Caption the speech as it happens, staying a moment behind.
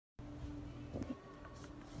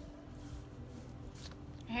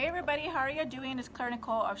Hey everybody, how are you doing? It's Claire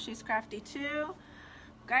Nicole of She's Crafty Too.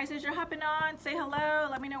 Guys, as you're hopping on, say hello.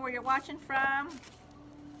 Let me know where you're watching from.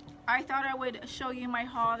 I thought I would show you my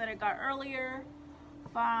haul that I got earlier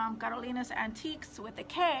from Carolina's Antiques with a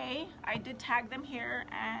K. I did tag them here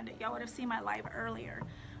and y'all would have seen my live earlier.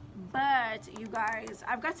 But you guys,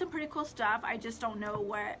 I've got some pretty cool stuff. I just don't know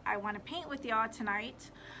what I want to paint with y'all tonight.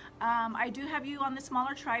 I do have you on the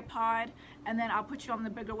smaller tripod, and then I'll put you on the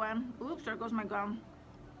bigger one. Oops, there goes my gum.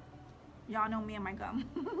 Y'all know me and my gum.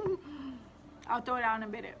 I'll throw it out in a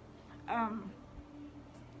minute.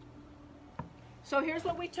 So here's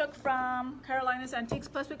what we took from Carolina's Antiques.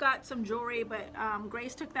 Plus we got some jewelry, but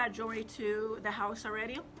Grace took that jewelry to the house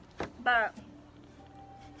already. But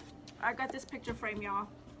I got this picture frame, y'all.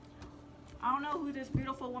 I don't know who this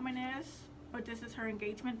beautiful woman is, but this is her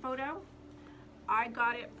engagement photo. I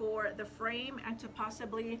got it for the frame and to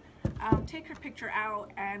possibly take her picture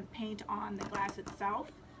out and paint on the glass itself.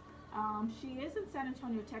 She is in San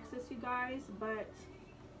Antonio, Texas, you guys, but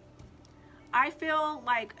I feel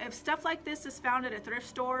like if stuff like this is found at a thrift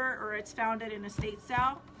store or it's found at an estate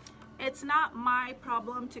sale, it's not my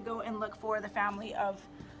problem to go and look for the family of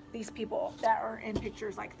these people that are in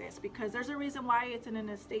pictures like this, because there's a reason why it's in an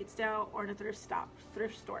estate sale or in a thrift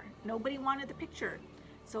store. Nobody wanted the picture,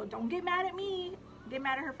 so don't get mad at me, get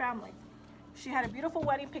mad at her family. She had a beautiful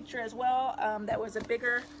wedding picture as well, that was a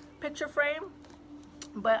bigger picture frame,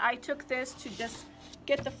 but I took this to just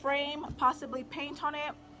get the frame, possibly paint on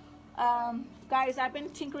it. Guys, I've been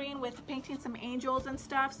tinkering with painting some angels and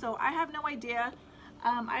stuff, so I have no idea.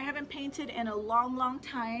 I haven't painted in a long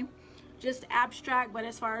time, just abstract, but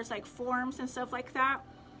as far as like forms and stuff like that,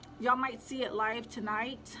 y'all might see it live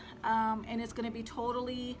tonight, and it's going to be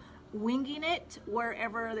totally winging it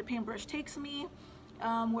wherever the paintbrush takes me,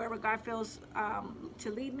 wherever God feels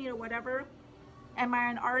to lead me or whatever. Am I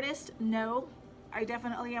an artist? No, I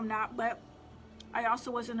definitely am not, but I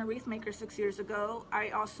also wasn't a wreath maker 6 years ago. I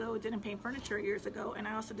also didn't paint furniture years ago, and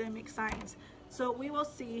I also didn't make signs. So we will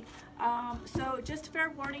see. So just fair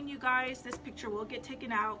warning, you guys, this picture will get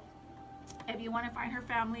taken out. If you want to find her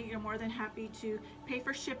family, you're more than happy to pay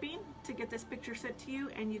for shipping to get this picture sent to you,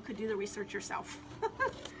 and you could do the research yourself.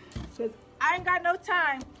 Because I ain't got no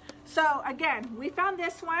time. So again, we found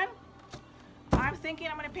this one. I'm thinking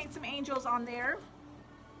I'm going to paint some angels on there.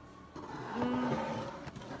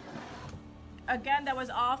 Again, that was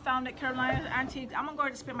all found at Carolina's Antiques. I'm going to go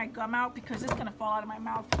ahead and spit my gum out because it's going to fall out of my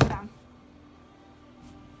mouth.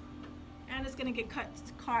 And it's going to get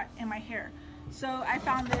caught in my hair. So I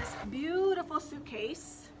found this beautiful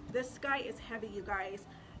suitcase. This guy is heavy, you guys,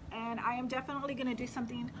 and I am definitely going to do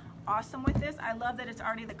something awesome with this. I love that it's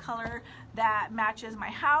already the color that matches my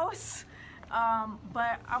house,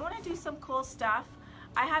 but I want to do some cool stuff.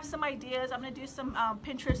 I have some ideas. I'm going to do some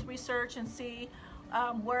Pinterest research and see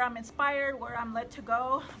where I'm inspired, where I'm led to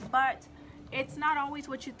go, but it's not always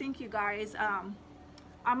what you think, you guys.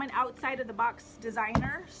 I'm an outside of the box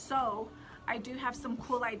designer, so I do have some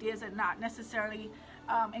cool ideas that not necessarily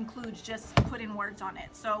includes just putting words on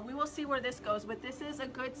it. So we will see where this goes, but this is a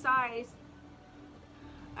good size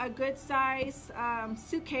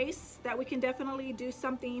suitcase that we can definitely do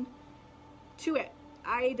something to it.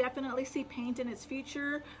 I definitely see paint in its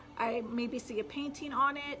future. I maybe see a painting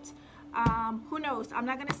on it. Who knows? I'm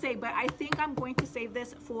not gonna say, but I think I'm going to save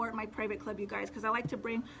this for my private club, you guys, because I like to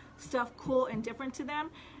bring stuff cool and different to them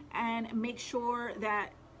and make sure that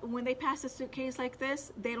when they pass a suitcase like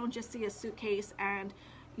this, they don't just see a suitcase and,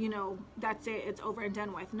 you know, that's it, it's over and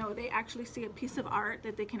done with. No, they actually see a piece of art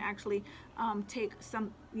that they can actually take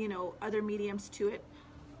some, you know, other mediums to it.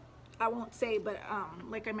 I won't say, but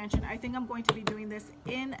like I mentioned, I think I'm going to be doing this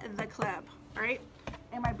in the club, all right?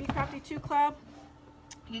 In my Be Crafty 2 club,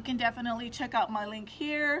 you can definitely check out my link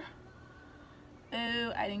here.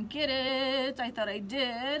 Oh, I didn't get it. I thought I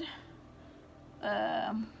did.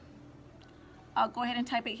 I'll go ahead and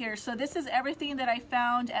type it here. So this is everything that I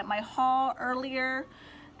found at my haul earlier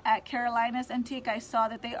at Carolina's Antique. I saw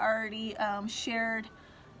that they already shared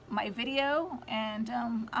my video, and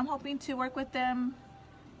I'm hoping to work with them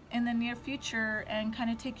in the near future and kind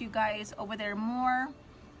of take you guys over there more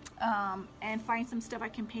and find some stuff I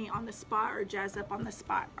can paint on the spot or jazz up on the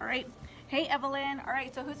spot. All right. Hey Evelyn. All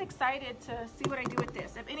right, so who's excited to see what I do with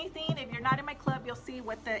this? If anything, if you're not in my club, you'll see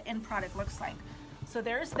what the end product looks like. So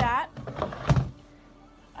there's that.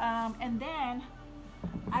 And then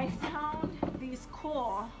I found these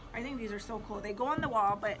cool, I think these are so cool. They go on the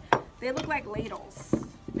wall, but they look like ladles.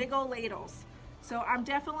 Big old ladles. So I'm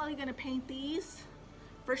definitely going to paint these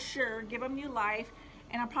for sure, give them new life.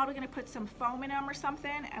 And I'm probably going to put some foam in them or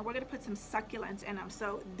something, and we're going to put some succulents in them.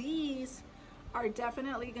 So these are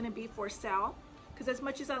definitely going to be for sale, because as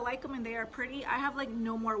much as I like them and they are pretty, I have like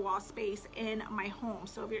no more wall space in my home.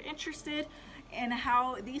 So if you're interested in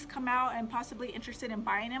how these come out and possibly interested in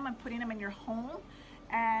buying them and putting them in your home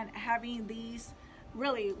and having these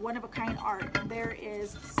really one-of-a-kind art, there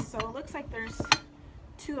is, so it looks like there's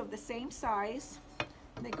 2 of the same size.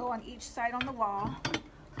 They go on each side on the wall.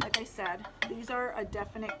 Like I said, these are a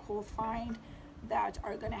definite cool find that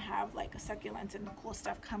are gonna have like a succulent and cool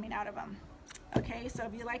stuff coming out of them. Okay, so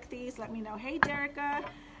if you like these, let me know. Hey Derica,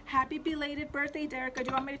 happy belated birthday, Derica. Do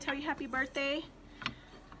you want me to tell you happy birthday?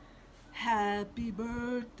 Happy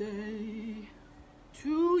birthday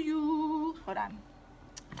to you. Hold on.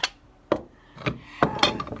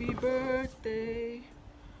 Happy birthday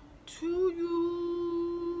to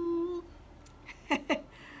you.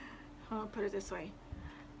 I'll put it this way.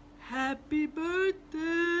 Happy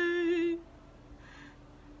birthday,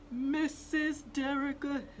 Mrs.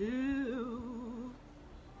 Derica Hill.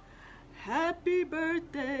 Happy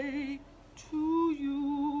birthday to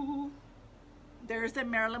you. There's the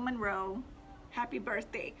Marilyn Monroe. Happy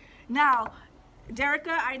birthday. Now,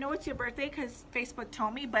 Derica, I know it's your birthday because Facebook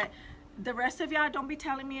told me, but the rest of y'all, don't be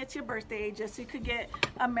telling me it's your birthday just so you could get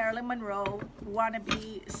a Marilyn Monroe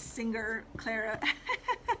wannabe singer, Clara.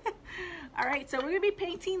 All right, so we're gonna be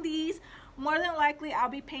painting these. More than likely, I'll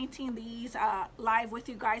be painting these live with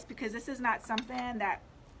you guys because this is not something that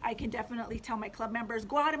I can definitely tell my club members,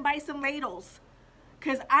 go out and buy some ladles.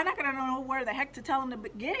 Because I'm not gonna know where the heck to tell them to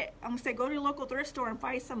get it. I'm gonna say, go to your local thrift store and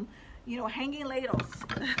buy some, you know, hanging ladles.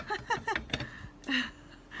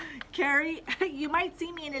 Carrie, you might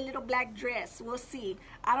see me in a little black dress. We'll see.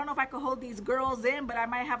 I don't know if I can hold these girls in, but I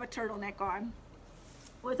might have a turtleneck on.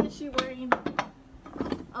 Wasn't she wearing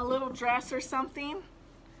a little dress or something?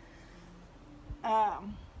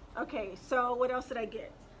 Okay, so what else did I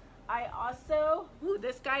get? I also, ooh,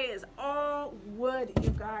 this guy is all wood, you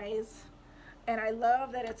guys. And I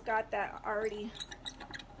love that it's got that already,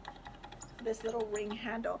 this little ring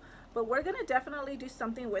handle. But we're gonna definitely do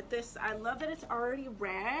something with this. I love that it's already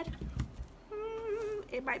red.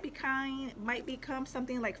 It might become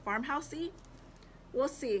something like farmhousey. We'll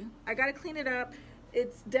see. I gotta clean it up.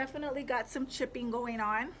 It's definitely got some chipping going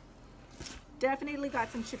on. Definitely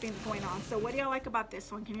got some chipping going on. So what do y'all like about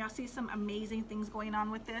this one? Can y'all see some amazing things going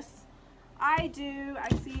on with this? I do. I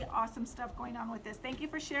see awesome stuff going on with this. Thank you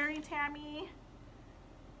for sharing, Tammy.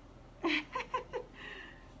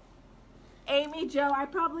 Amy Jo, I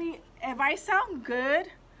probably, if I sound good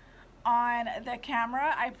on the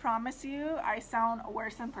camera, I promise you I sound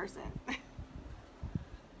worse in person.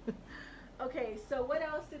 Okay, so what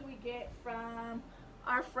else did we get from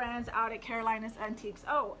our friends out at Carolina's Antiques?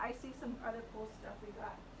 Oh, I see some other cool stuff we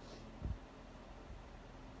got.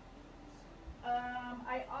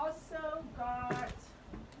 I also got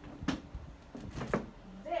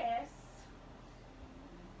this,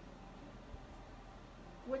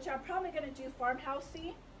 which I'm probably gonna do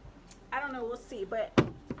farmhousey. I don't know, we'll see. But do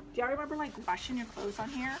y'all remember like washing your clothes on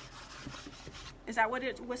here? Is that what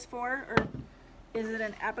it was for, or is it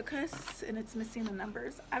an abacus and it's missing the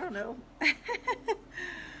numbers? I don't know.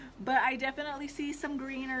 But I definitely see some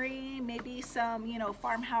greenery, maybe some, you know,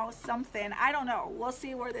 farmhouse something. I don't know. We'll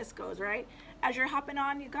see where this goes, right? As you're hopping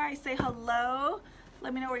on, you guys say hello.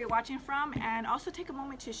 Let me know where you're watching from, and also take a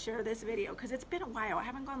moment to share this video because it's been a while. I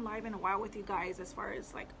haven't gone live in a while with you guys as far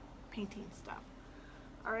as like painting stuff.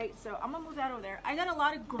 All right, so I'm gonna move that over there. I got a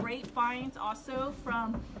lot of great finds also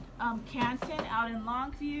from Canton out in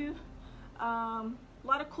Longview. A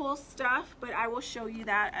lot of cool stuff, but I will show you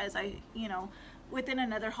that as I, you know, within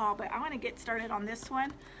another haul. But I want to get started on this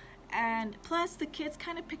one. And plus the kids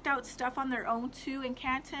kind of picked out stuff on their own too in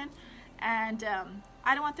Canton, and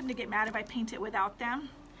I don't want them to get mad if I paint it without them.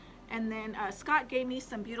 And then Scott gave me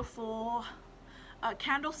some beautiful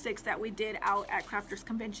candlesticks that we did out at Crafters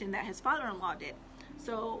Convention that his father-in-law did.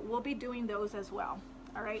 So we'll be doing those as well.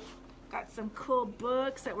 All right, got some cool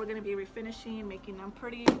books that we're going to be refinishing, making them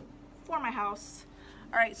pretty for my house.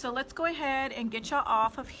 All right, so let's go ahead and get y'all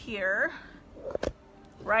off of here.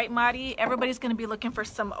 Right, Marty? Everybody's going to be looking for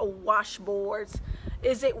some washboards.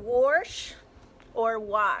 Is it wash or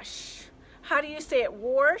wash? How do you say it,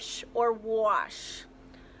 wash or wash?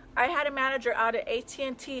 I had a manager out at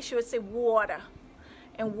AT&T. She would say water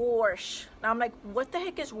and wash. Now I'm like, what the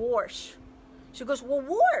heck is wash? She goes, well,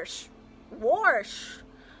 wash, wash,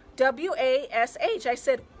 W-A-S-H. I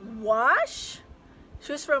said, wash?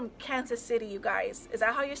 She was from Kansas City, you guys. Is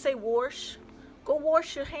that how you say wash? Go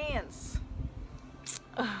wash your hands.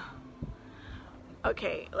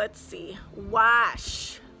 Okay, let's see.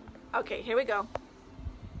 Wash. Okay, here we go.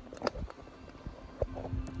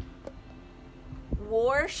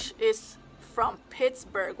 Wash is from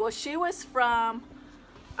Pittsburgh. Well, she was from,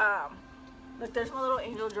 look, there's my little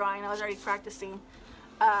angel drawing. I was already practicing.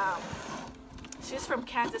 She's from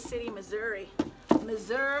Kansas City, Missouri.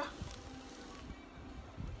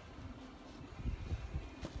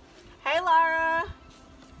 Hey, Laura.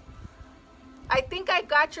 I think I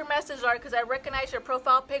got your message, Laura, because I recognized your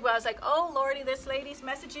profile pic, but I was like, oh, Lordy, this lady's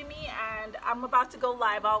messaging me, and I'm about to go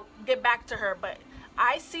live. I'll get back to her, but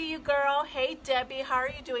I see you, girl. Hey, Debbie, how are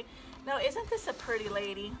you doing? Now, isn't this a pretty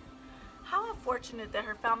lady? How unfortunate that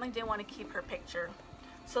her family didn't want to keep her picture.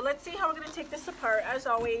 So let's see how we're going to take this apart. As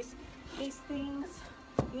always, these things,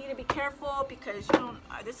 you need to be careful because you don't,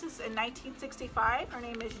 this is in 1965. Her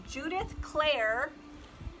name is Judith Claire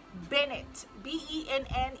Bennett,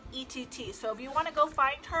 B-E-N-N-E-T-T. So if you want to go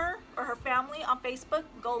find her or her family on Facebook,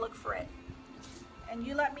 go look for it. And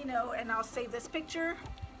you let me know, and I'll save this picture.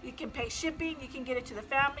 You can pay shipping, you can get it to the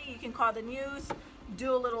family, you can call the news,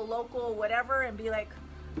 do a little local whatever, and be like,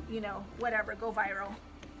 you know, whatever, go viral.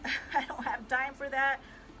 I don't have time for that.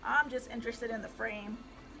 I'm just interested in the frame.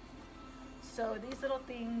 So these little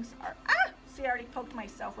things are, see, I already poked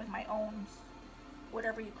myself with my own,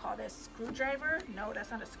 whatever you call this, screwdriver? No, that's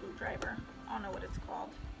not a screwdriver. I don't know what it's called.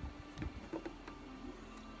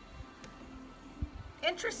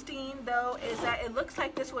 Interesting though is that it looks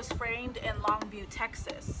like this was framed in Longview,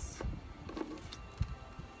 Texas.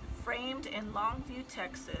 Framed in Longview,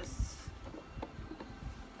 Texas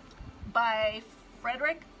by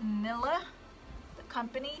Frederick Nilla, the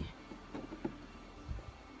company.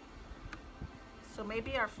 So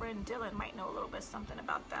maybe our friend Dylan might know a little bit something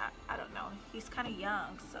about that. I don't know. He's kind of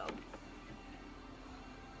young, so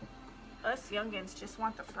us youngins just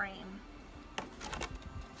want the frame.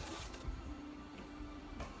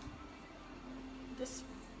 This,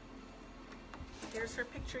 here's her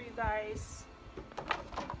picture, you guys.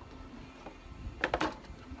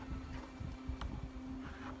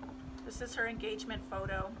 This is her engagement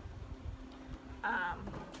photo.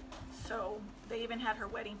 So they even had her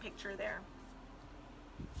wedding picture there.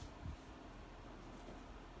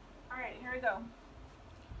 All right, here we go.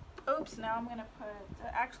 Oops, now I'm gonna put,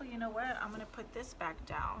 actually, you know what? I'm gonna put this back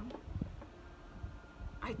down.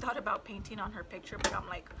 I thought about painting on her picture, but I'm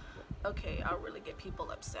like, okay, I'll really get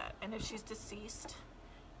people upset. And if she's deceased,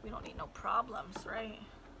 we don't need no problems, right?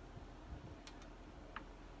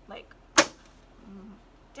 Like,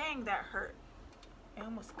 dang, that hurt. I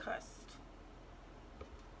almost cussed.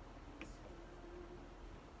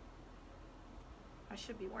 I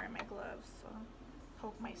should be wearing my gloves, so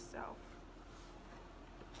poke myself.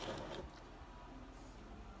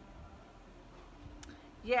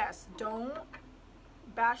 Yes, don't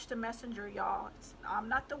bash the messenger, y'all. I'm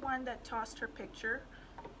not the one that tossed her picture.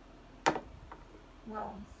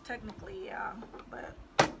 Well, technically, yeah, but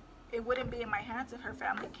it wouldn't be in my hands if her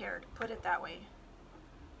family cared. Put it that way.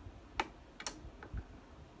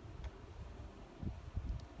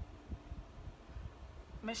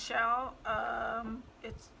 Michelle,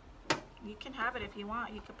 it's, you can have it if you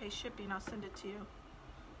want. You can pay shipping. I'll send it to you.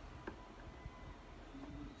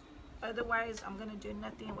 Otherwise, I'm gonna do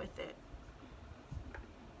nothing with it.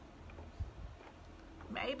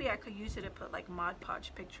 Maybe I could use it to put like Mod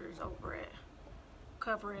Podge pictures over it,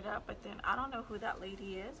 cover it up, but then I don't know who that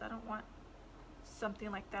lady is. I don't want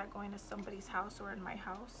something like that going to somebody's house or in my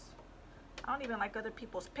house. I don't even like other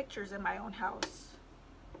people's pictures in my own house.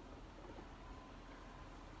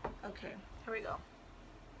 Okay, here we go.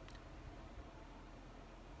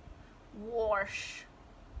 Wash.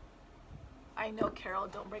 I know, Carol,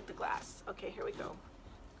 don't break the glass. Okay, here we go.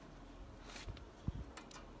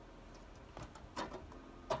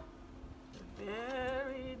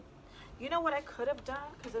 Very, you know what I could have done?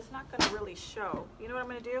 Because it's not going to really show. You know what I'm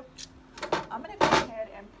going to do? I'm going to go ahead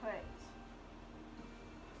and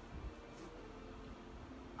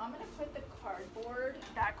put the cardboard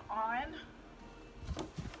back on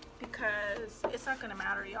because it's not going to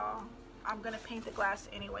matter, y'all. I'm going to paint the glass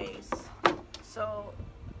anyways. So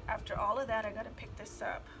after all of that, I got to pick this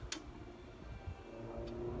up.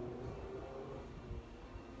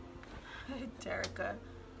 Terica.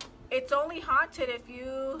 It's only haunted if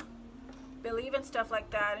you believe in stuff like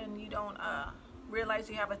that and you don't realize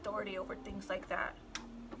you have authority over things like that.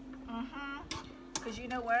 Because you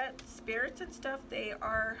know what? Spirits and stuff,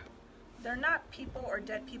 they're not people or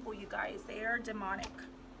dead people, you guys. They are demonic.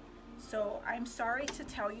 So I'm sorry to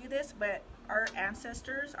tell you this, but our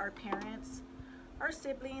ancestors, our parents, our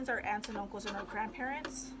siblings, our aunts and uncles, and our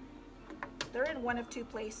grandparents, they're in one of two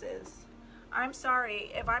places. I'm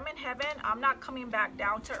sorry, if I'm in heaven, I'm not coming back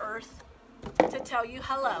down to earth to tell you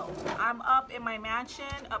hello. I'm up in my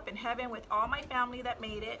mansion, up in heaven with all my family that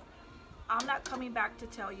made it. I'm not coming back to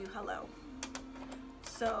tell you hello.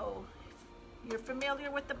 So if you're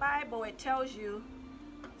familiar with the Bible, it tells you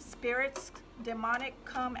spirits, demonic,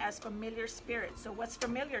 come as familiar spirits. So what's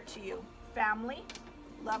familiar to you? Family,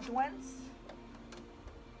 loved ones.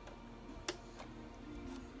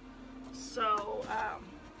 So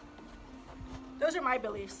those are my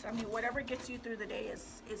beliefs. I mean, whatever gets you through the day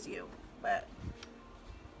is you. But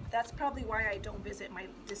that's probably why I don't visit my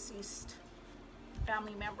deceased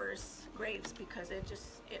family members' graves, because it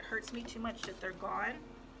hurts me too much that they're gone.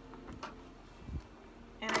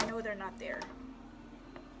 And I know they're not there.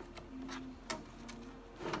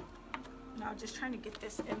 Now, just trying to get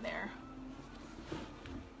this in there.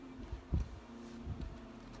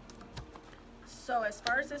 So as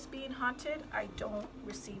far as this being haunted, I don't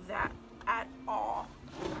receive that at all.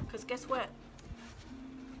 Because guess what?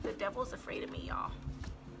 The devil's afraid of me, y'all.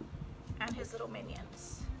 And his little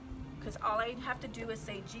minions. Because all I have to do is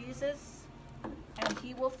say Jesus, and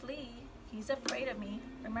he will flee. He's afraid of me.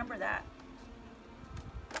 Remember that.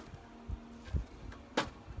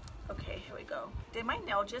 Okay, here we go. Did my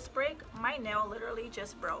nail just break? My nail literally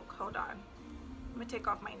just broke. Hold on. Let me take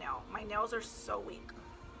off my nail. My nails are so weak.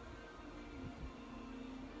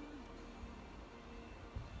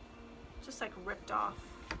 Just like ripped off.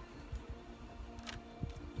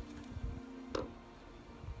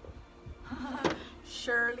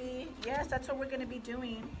 Surely, yes, that's what we're going to be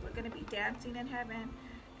doing. We're going to be dancing in heaven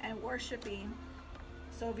and worshiping.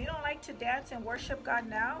 So if you don't like to dance and worship God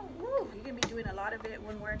now, woo, you're going to be doing a lot of it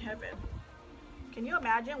when we're in heaven. Can you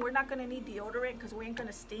imagine? We're not going to need deodorant because we ain't going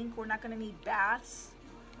to stink. We're not going to need baths.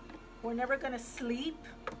 We're never going to sleep.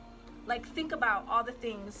 Like, think about all the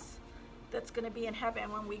things that's going to be in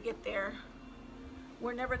heaven when we get there.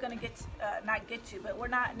 We're never going to but we're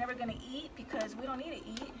never going to eat because we don't need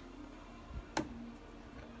to eat.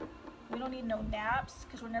 We don't need no naps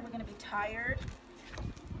because we're never going to be tired.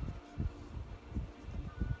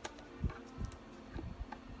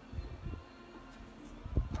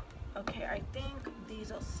 Okay, I think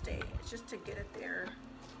these will stay. It's just to get it there.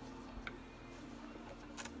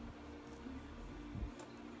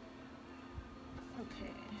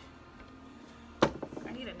 Okay.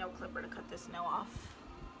 I need a nail clipper to cut this nail off.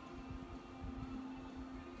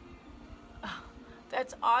 Oh,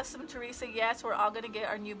 that's awesome, Teresa. Yes, we're all going to get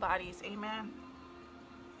our new bodies. Amen.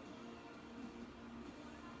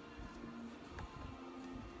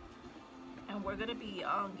 And we're going to be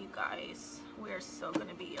young, you guys. We're so going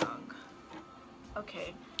to be young.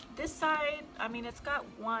 Okay. This side, I mean, it's got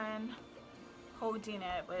one holding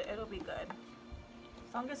it, but it'll be good.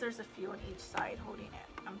 As long as there's a few on each side holding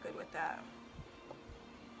it, I'm good with that.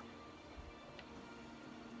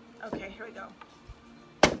 Okay, here we go.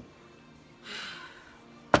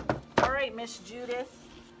 All right, Miss Judith.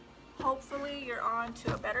 Hopefully you're on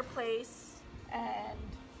to a better place, and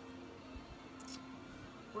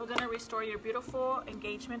we're gonna restore your beautiful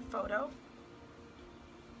engagement photo.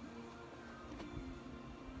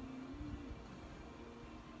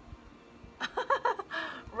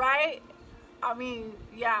 Right? I mean,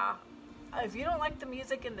 yeah. If you don't like the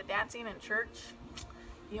music and the dancing in church,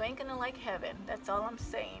 you ain't gonna like heaven. That's all I'm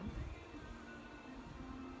saying.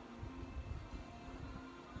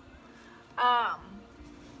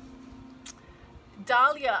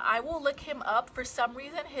 Dahlia, I will look him up. For some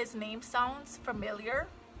reason, his name sounds familiar.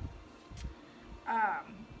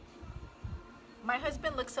 My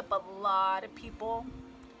husband looks up a lot of people.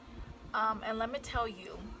 And let me tell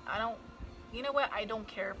you, you know what? I don't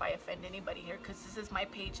care if I offend anybody here because this is my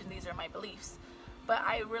page and these are my beliefs. But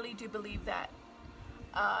I really do believe that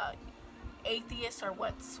atheists were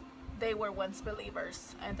once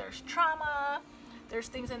believers, and there's trauma. There's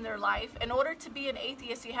things in their life. In order to be an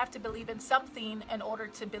atheist, you have to believe in something in order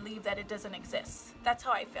to believe that it doesn't exist. That's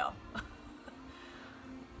how I feel.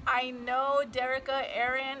 I know Derica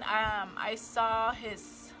Aaron, I saw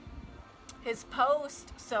his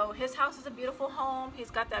post. So his house is a beautiful home. He's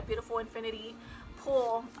got that beautiful infinity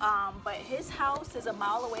pool. But his house is a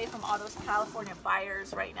mile away from all those California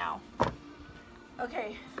fires right now.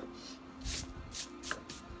 Okay.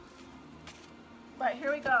 But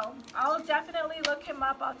here we go. I'll definitely look him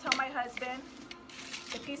up. I'll tell my husband.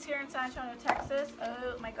 If he's here in San Antonio, Texas.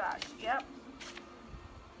 Oh my gosh. Yep.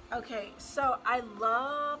 Okay. So I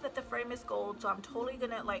love that the frame is gold. So I'm totally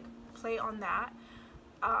going to like play on that.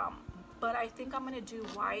 But I think I'm going to do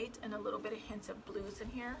white and a little bit of hints of blues in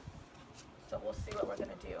here. So we'll see what we're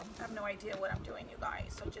going to do. I have no idea what I'm doing, you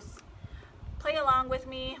guys. So just play along with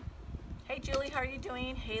me. Hey, Julie. How are you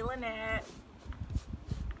doing? Hey, Lynette.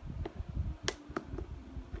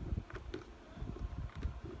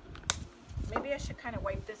 Maybe I should kind of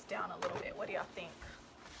wipe this down a little bit. What do y'all think?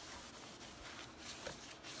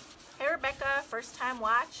 Hey, Rebecca, first time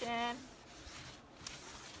watching.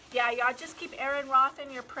 Yeah, y'all just keep Aaron Roth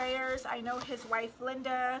in your prayers. I know his wife,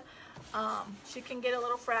 Linda, she can get a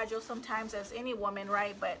little fragile sometimes, as any woman,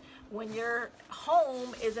 right? But when your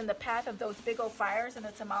home is in the path of those big old fires and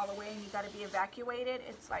it's a mile away and you got to be evacuated,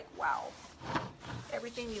 it's like, wow.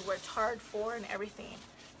 Everything you worked hard for and everything.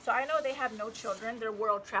 So I know they have no children. They're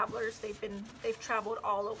world travelers. They've traveled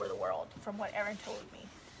all over the world, from what Aaron told me.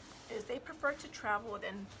 Is they prefer to travel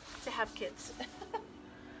than to have kids.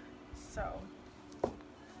 So,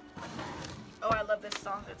 oh, I love this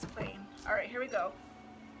song that's playing. All right, here we go.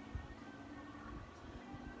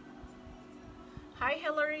 Hi,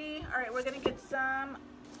 Hillary. All right, we're gonna get some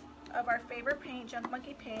of our favorite paint, Junk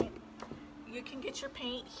Monkey paint. You can get your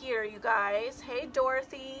paint here, you guys. Hey,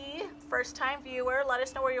 Dorothy, first time viewer. Let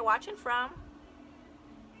us know where you're watching from.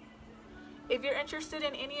 If you're interested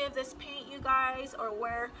in any of this paint, you guys, or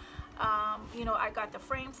where, you know, I got the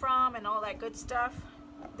frame from and all that good stuff,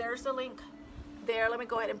 there's the link there. Let me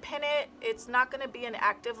go ahead and pin it. It's not going to be an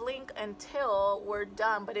active link until we're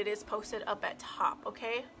done, but it is posted up at top,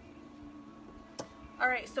 okay? All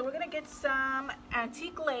right, so we're going to get some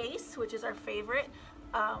antique lace, which is our favorite.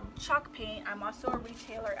 Chalk paint. I'm also a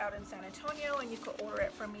retailer out in San Antonio, and you can order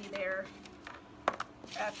it from me there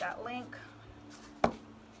at that link.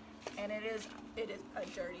 And it is a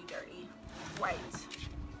dirty white.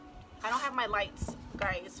 I don't have my lights,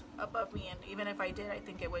 guys, above me, and even if I did, I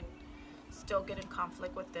think it would still get in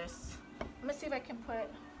conflict with this. Let me see if I can put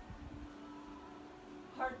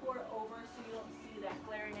cardboard over so you don't see that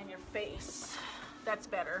glaring in your face. That's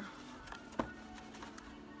better.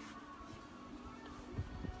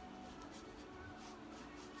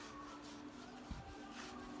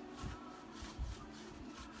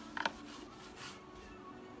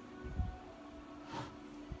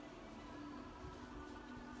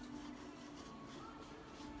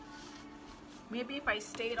 Maybe if I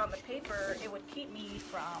stayed on the paper, it would keep me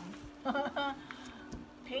from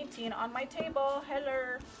painting on my table.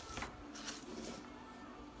 Hello.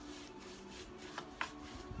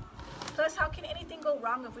 Plus, how can anything go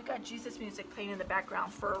wrong if we got Jesus music playing in the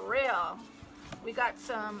background? For real. We got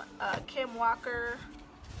some Kim Walker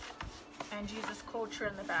and Jesus culture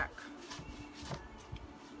in the back.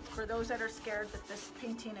 For those that are scared that this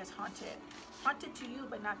painting is haunted. Haunted to you,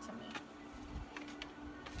 but not to me.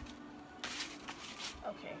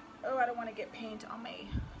 Okay. Oh, I don't want to get paint on my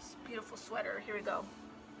beautiful sweater. Here we go.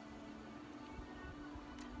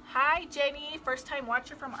 Hi, Jenny. First time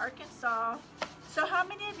watcher from Arkansas. So how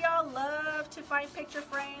many of y'all love to find picture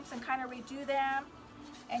frames and kind of redo them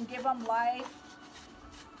and give them life?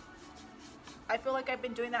 I feel like I've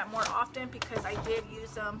been doing that more often because I did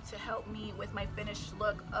use them to help me with my finished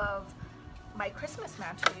look of my Christmas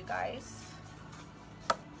mantle, you guys.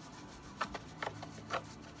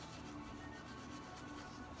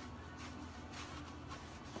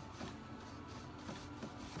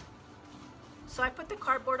 So I put the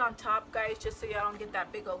cardboard on top, guys, just so y'all don't get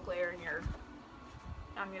that big old glare in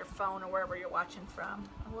on your phone or wherever you're watching from.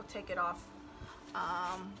 And we'll take it off.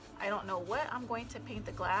 I don't know what I'm going to paint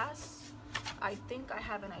the glass. I think I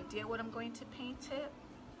have an idea what I'm going to paint it.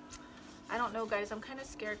 I don't know, guys. I'm kind of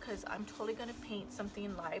scared because I'm totally going to paint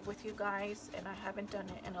something live with you guys, and I haven't done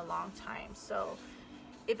it in a long time. So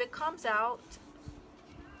if it comes out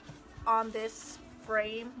on this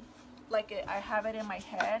frame like I have it in my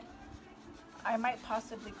head, I might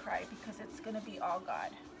possibly cry because it's going to be all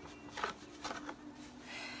God.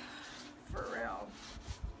 For real.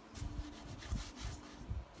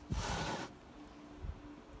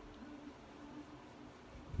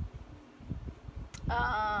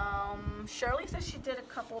 Shirley says she did a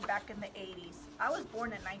couple back in the 80s. I was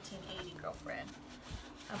born in 1980, girlfriend.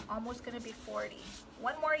 I'm almost going to be 40.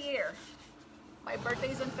 One more year. My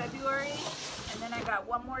birthday's in February, and then I got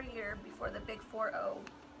one more year before the big 4-0.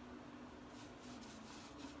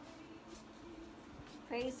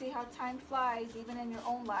 Crazy how time flies, even in your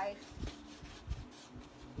own life.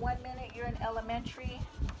 1 minute you're in elementary.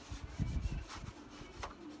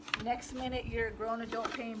 Next minute you're a grown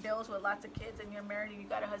adult paying bills with lots of kids, and you're married and you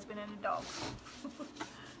got a husband and a dog.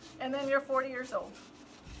 And then you're 40 years old.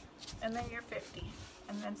 And then you're 50.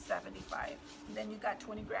 And then 75. And then you got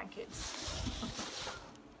 20 grandkids.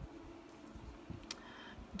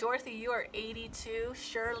 Dorothy, you are 82.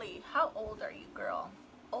 Shirley, how old are you, girl?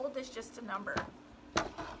 Old is just a number.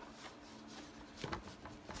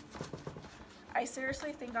 I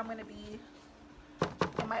seriously think I'm gonna be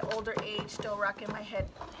in my older age still rocking my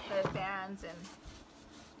headbands and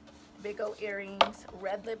big old earrings,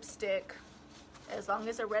 red lipstick. As long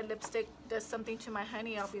as a red lipstick does something to my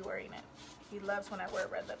honey, I'll be wearing it. He loves when I wear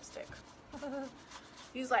red lipstick.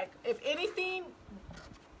 He's like, if anything,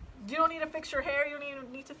 you don't need to fix your hair. You don't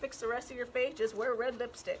even need to fix the rest of your face. Just wear red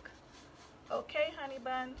lipstick. Okay, honey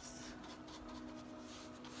buns.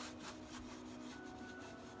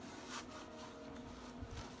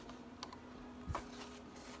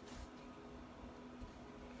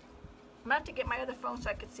 I'm gonna have to get my other phone so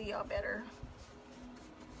I can see y'all better.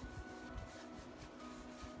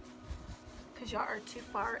 Because y'all are too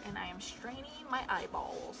far and I am straining my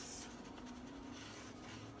eyeballs.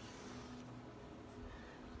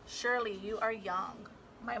 Shirley, you are young.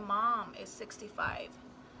 My mom is 65.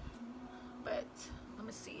 But let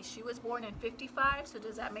me see. She was born in 55, so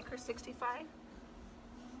does that make her 65?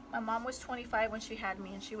 My mom was 25 when she had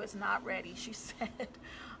me and she was not ready. She said,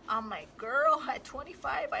 I'm like, girl, at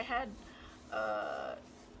 25 I had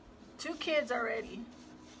 2 kids already.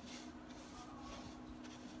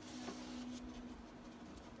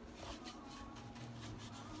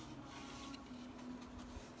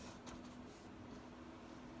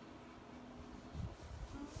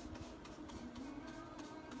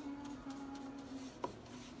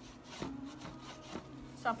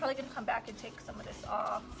 So I'm probably gonna come back and take some of this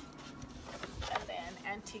off and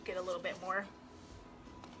then antique it a little bit more.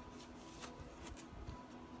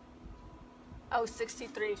 Oh,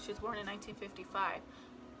 63, she was born in 1955.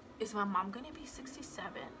 Is my mom gonna be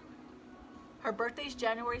 67? Her birthday's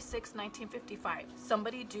January 6, 1955.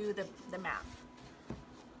 Somebody do the math.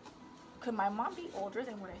 Could my mom be older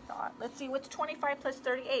than what I thought? Let's see, what's 25 plus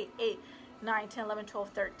 38? 8, 9, 10, 11, 12,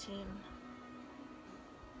 13.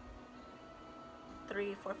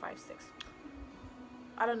 3, 4, 5, 6.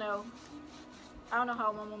 I don't know. I don't know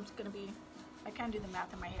how my mom's gonna be. I can't do the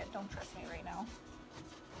math in my head. Don't trust me right now.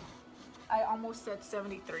 I almost said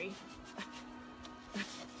 73.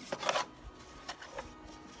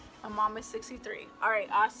 My mom is 63. All right,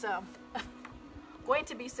 awesome. Going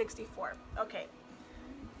to be 64. Okay.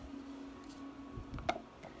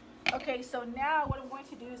 Okay, so now what I'm going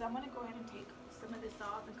to do is I'm going to go ahead and take some of this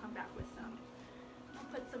off and come back with some. I'll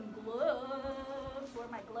put some gloves. Where are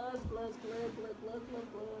my gloves? Gloves.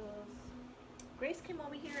 Grace came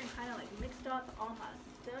over here and kind of like mixed up all my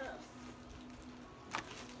stuff.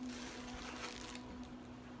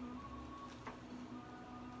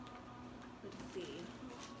 Let's see.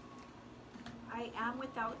 I am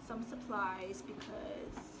without some supplies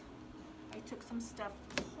because I took some stuff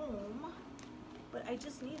home, but I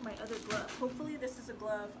just need my other glove. Hopefully this is a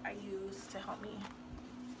glove I use to help me.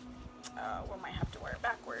 We might have to wear it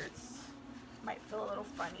backwards. Might feel a little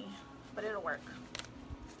funny, but it'll work.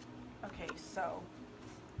 Okay, so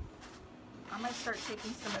I'm gonna start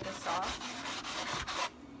taking some of this off.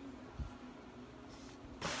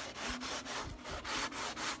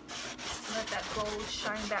 Let that gold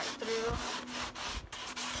shine back through.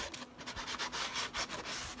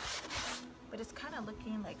 But it's kind of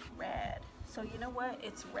looking like red. So you know what?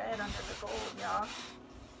 It's red under the gold, y'all.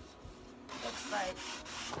 Looks like.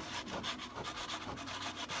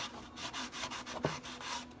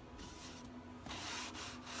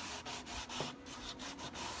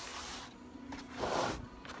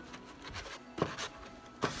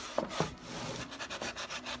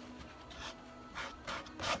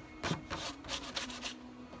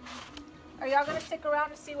 Are y'all gonna stick around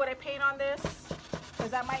and see what I paint on this?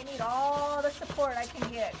 Because I might need all the support I can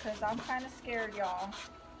get, because I'm kind of scared, y'all.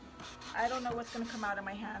 I don't know what's gonna come out of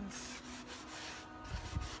my hands.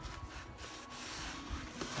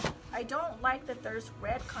 I don't like that there's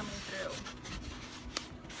red coming through.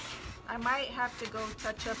 I might have to go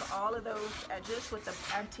touch up all of those edges with the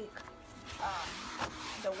antique,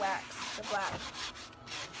 the wax, the black.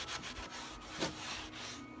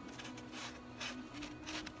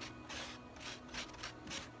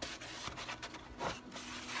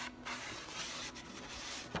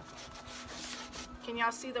 Can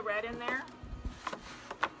y'all see the red in there?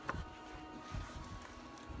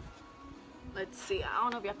 Let's see. I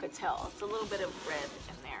don't know if y'all could tell. It's a little bit of red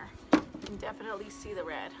in there. You can definitely see the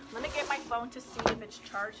red. Let me get my phone to see if it's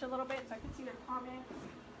charged a little bit so I can see their comments.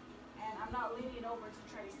 And I'm not leaning over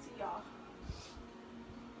to try to see y'all.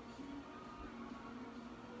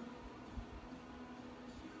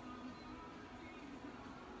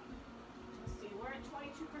 Let's see. We're at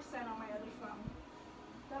 22% on my other phone.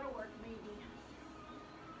 That'll work maybe.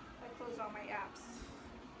 Close all my apps.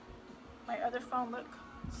 My other phone, look,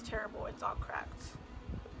 it's terrible. It's all cracked.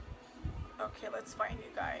 Okay, let's find you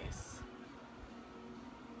guys.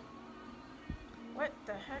 What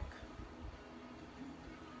the heck?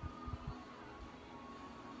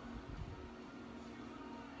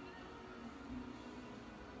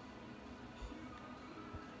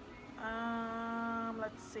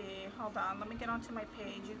 Let's see. Hold on. Let me get onto my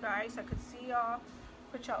page, you guys. I could see y'all.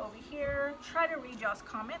 Put y'all over here. Try to read y'all's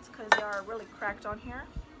comments because they are really cracked on here.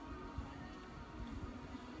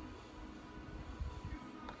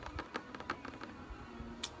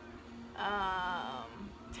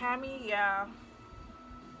 Tammy, yeah.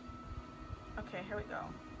 Okay, here we go.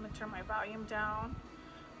 I'm gonna turn my volume down.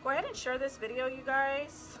 Go ahead and share this video, you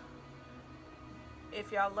guys.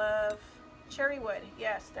 If y'all love cherry wood,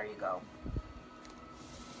 yes, there you go.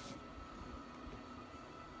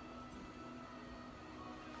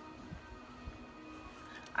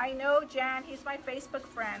 I know Jan, he's my Facebook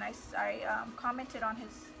friend. I commented on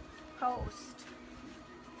his post.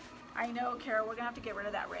 I know, Carol, we're gonna have to get rid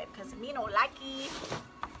of that red because me no likey.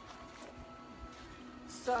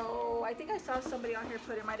 So I think I saw somebody on here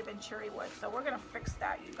put it might have been cherry wood. So we're gonna fix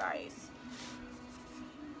that, you guys.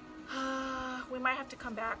 We might have to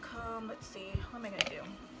come back. Let's see. What am I gonna do?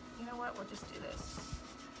 You know what? We'll just do this.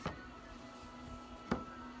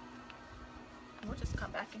 We'll just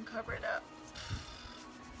come back and cover it up.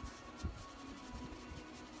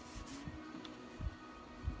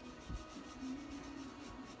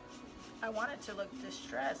 I want it to look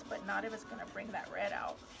distressed, but not if it's gonna bring that red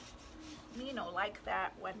out. Me no like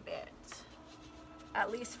that one bit.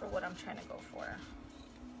 At least for what I'm trying to go for.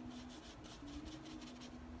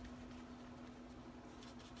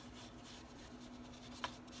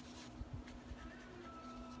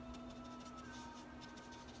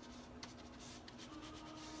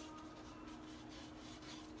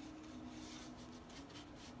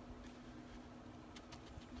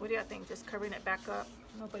 What do y'all think? Just covering it back up?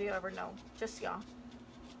 Nobody will ever know. Just y'all.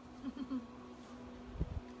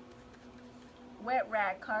 Wet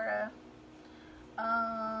rag, Cara.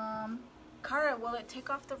 Cara, will it take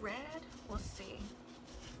off the red? We'll see.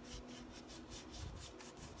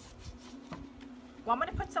 Well, I'm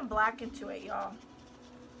gonna put some black into it, y'all.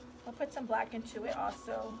 I'll put some black into it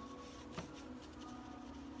also.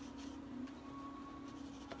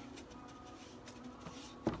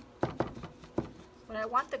 But I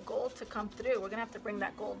want the gold to come through. We're gonna have to bring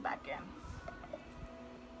that gold back in.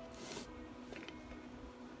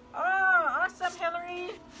 Oh, awesome,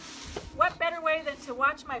 Hillary. What better way than to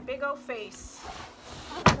watch my big old face?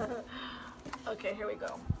 Okay, here we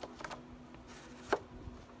go.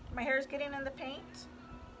 My hair is getting in the paint.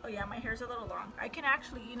 Oh yeah, my hair's a little long. I can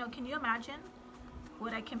actually, you know, can you imagine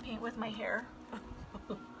what I can paint with my hair?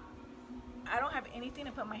 I don't have anything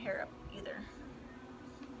to put my hair up either.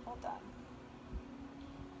 Hold on.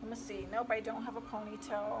 Let me see. Nope, I don't have a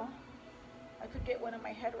ponytail. I could get one of my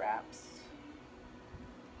head wraps.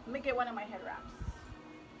 Let me get one of my head wraps.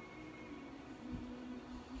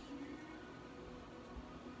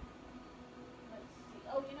 Let's see.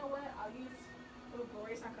 Oh, you know what? I'll use, oh,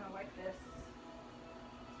 Glory's not gonna like this.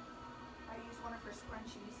 I use one of her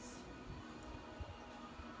scrunchies.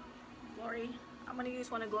 Glory, I'm gonna use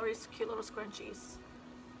one of Glory's cute little scrunchies.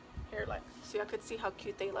 Here, look, so y'all could see how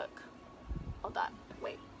cute they look. Hold on,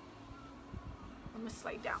 wait. I'm gonna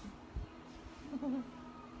slide down.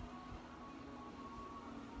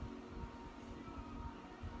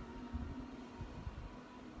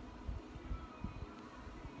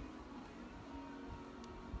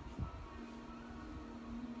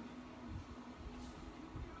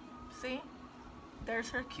 See? There's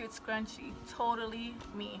her cute scrunchie. Totally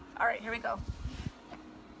me. All right, here we go.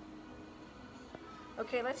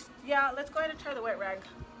 Okay, let's go ahead and try the wet rag.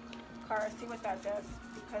 Cara, see what that does,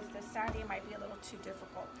 because the sandy might be a little too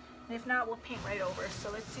difficult. And if not, we'll paint right over.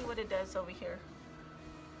 So let's see what it does over here.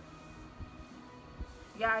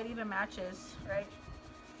 Yeah, it even matches, right?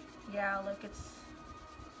 Yeah, look, it's,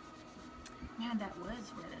 man, that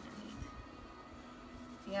was red underneath.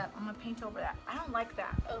 Yeah, I'm gonna paint over that. I don't like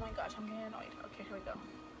that. Oh my gosh, I'm getting annoyed. Okay, here we go.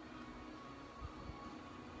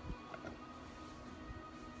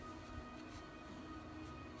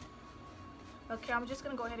 Okay, I'm just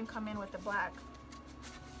gonna go ahead and come in with the black.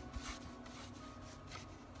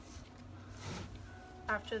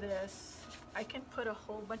 After this, I can put a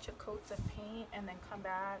whole bunch of coats of paint and then come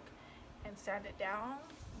back and sand it down,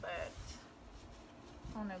 but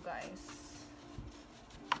I don't know, guys.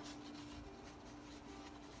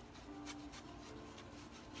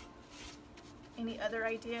 Any other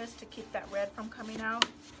ideas to keep that red from coming out?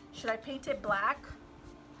 Should I paint it black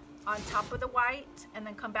on top of the white and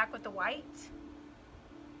then come back with the white?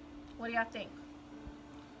 What do y'all think?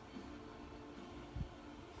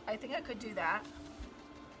 I think I could do that.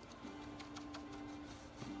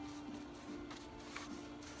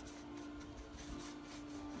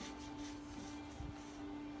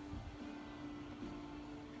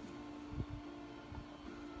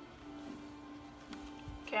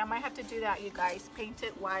 Okay, I might have to do that, you guys. Paint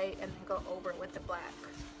it white and then go over it with the black.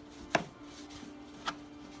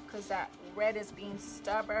 is that red is being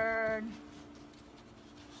stubborn.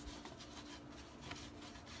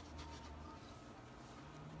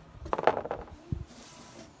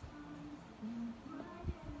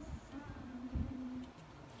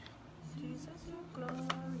 Jesus, you're glorious.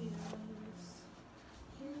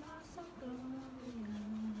 You are so glorious.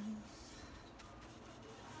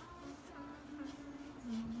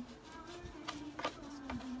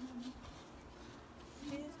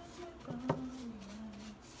 Jesus, you're glorious.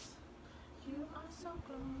 You are so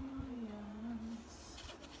glorious.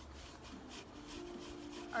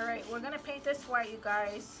 All right, we're gonna paint this white, you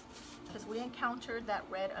guys, because we encountered that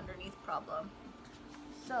red underneath problem.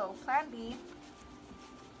 So plan B,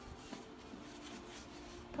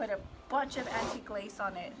 put a bunch of antique lace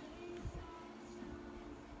on it.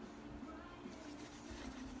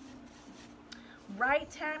 Right,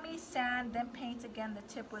 Tammy, sand, then paint again the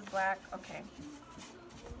tip with black. Okay.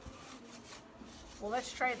 Well,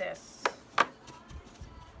 let's try this.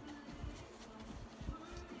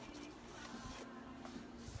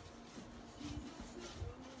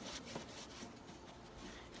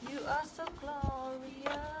 You are so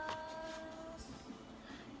glorious,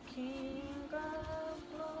 King of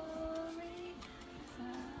glory,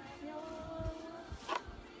 have your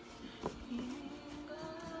King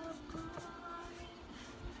of glory,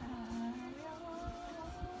 have your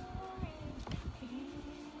King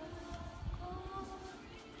of glory,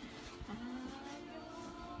 have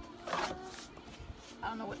your. I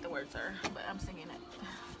don't know what the words are, but I'm singing it.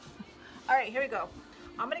 All right, here we go.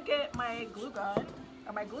 I'm gonna get my glue gun.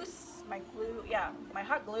 Or my glue, yeah, my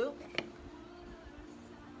hot glue.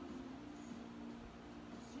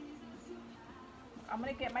 I'm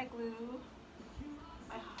gonna get my glue,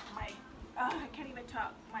 I can't even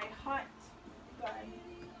talk, my hot gun,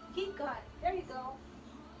 heat gun, there you go.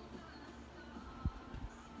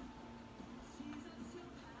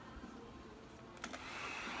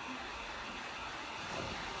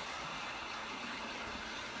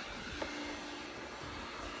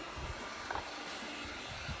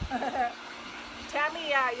 Tammy,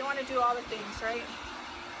 yeah, you want to do all the things, right?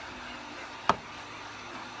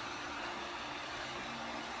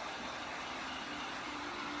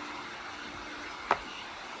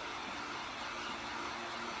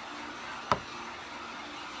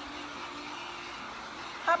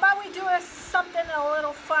 How about we do something a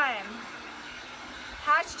little fun?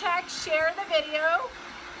 Hashtag share the video,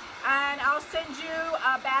 and I'll send you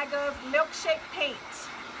a bag of milkshake paint.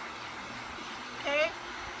 Okay?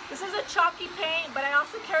 This is a chalky paint, but I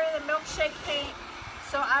also carry the milkshake paint.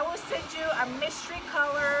 So I will send you a mystery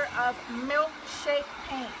color of milkshake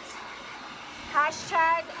paint.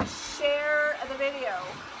 Hashtag share the video.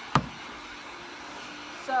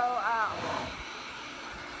 So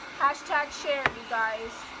hashtag share, you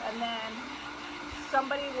guys. And then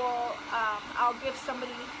somebody will, I'll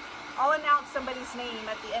announce somebody's name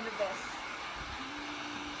at the end of this.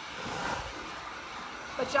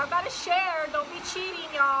 But y'all gotta share, don't be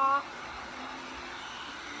cheating, y'all.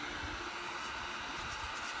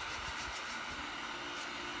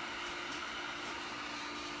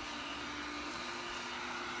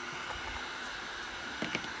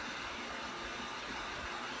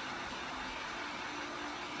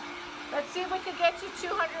 Let's see if we can get to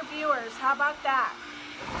 200 viewers. How about that?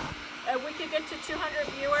 If we could get to 200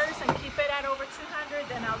 viewers and keep it at over 200,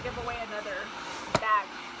 then I'll give away another bag.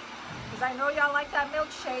 Because I know y'all like that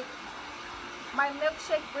milkshake. My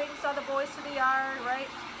milkshake brings all the boys to the yard, right?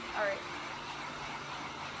 All right.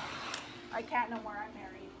 I can't no more, I'm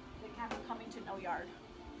married. They can't be coming to no yard.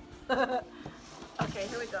 Okay,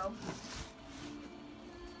 here we go.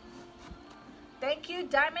 Thank you,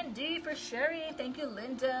 Diamond D, for sharing. Thank you,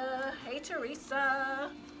 Linda. Hey,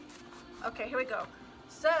 Teresa. Okay, here we go.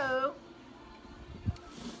 So,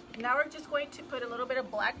 now we're just going to put a little bit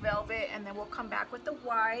of black velvet, and then we'll come back with the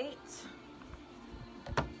white.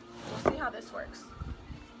 We'll see how this works.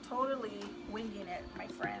 Totally winging it, my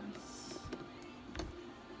friends.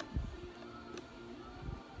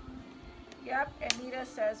 Yep, Anita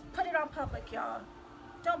says, put it on public, y'all.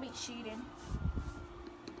 Don't be cheating.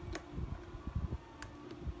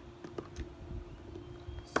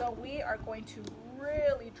 So we are going to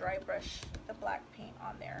really dry brush the black paint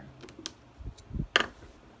on there.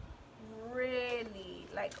 Really,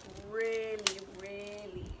 like really,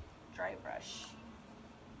 really dry brush.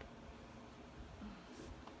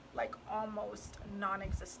 Like almost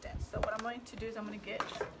non-existent. So what I'm going to do is I'm going to get,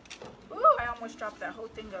 ooh, I almost dropped that whole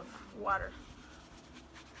thing of water.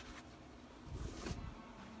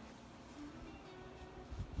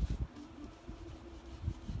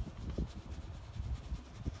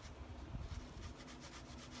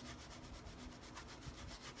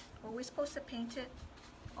 we supposed to paint it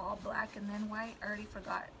all black and then white? I already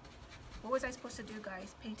forgot. What was I supposed to do,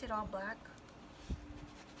 guys? Paint it all black?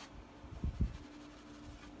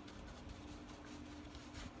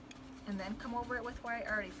 And then come over it with white?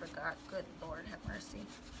 I already forgot. Good Lord, have mercy.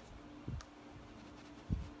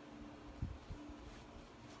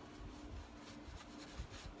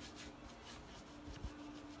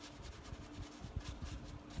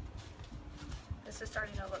 This is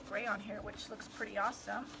starting to look gray on here, which looks pretty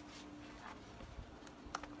awesome.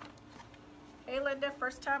 Hey Linda,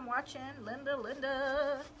 first time watching.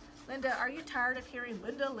 Linda, are you tired of hearing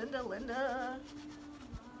Linda?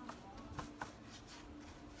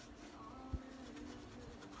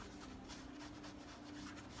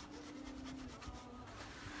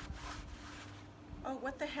 Oh,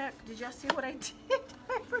 what the heck? Did y'all see what I did?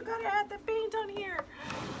 I forgot I had the paint on here.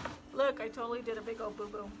 Look, I totally did a big old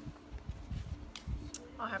boo-boo.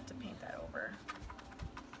 I'll have to paint that over.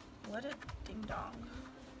 What a ding-dong.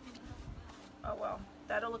 Oh well,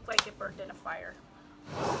 that'll look like it burned in a fire.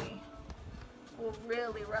 We'll see. We'll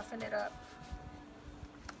really roughen it up.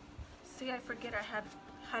 See, I forget I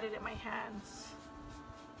had it in my hands.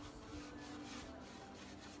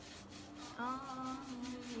 On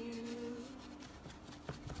you.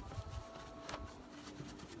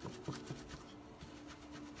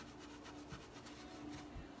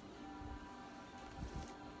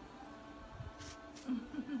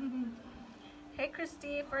 Hey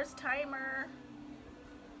Christy, first timer.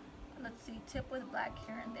 Let's see, tip with black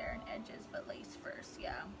here and there and edges, but lace first.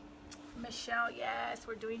 Yeah. Michelle, yes,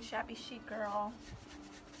 we're doing shabby chic, girl.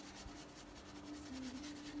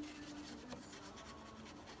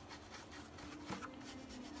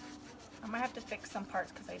 I might have to fix some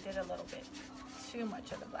parts because I did a little bit too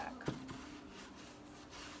much of the black.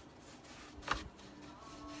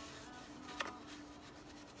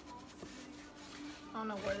 I don't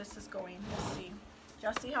know where this is going. Let's see.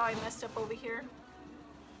 Y'all see how I messed up over here?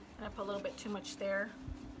 And I put a little bit too much there.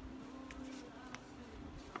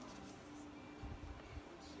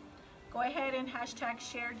 Go ahead and hashtag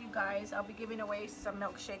shared, you guys. I'll be giving away some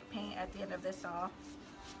milkshake paint at the end of this all.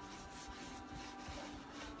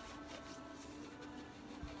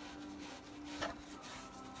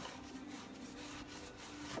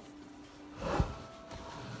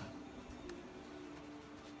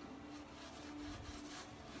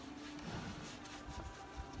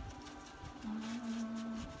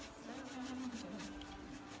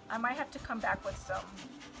 I might have to come back with some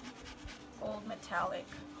old metallic,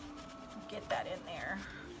 get that in there.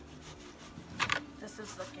 This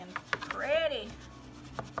is looking pretty.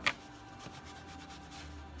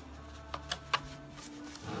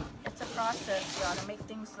 It's a process, y'all, to make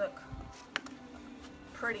things look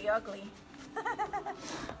pretty ugly.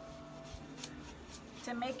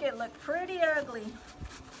 To make it look pretty ugly.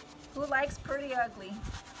 Who likes pretty ugly?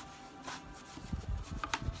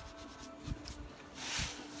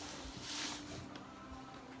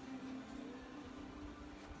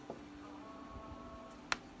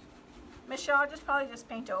 Michelle, I'll probably just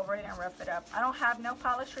paint over it and rough it up. I don't have nail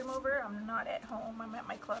polish remover. I'm not at home. I'm at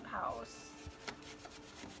my clubhouse.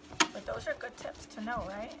 But those are good tips to know,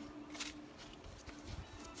 right?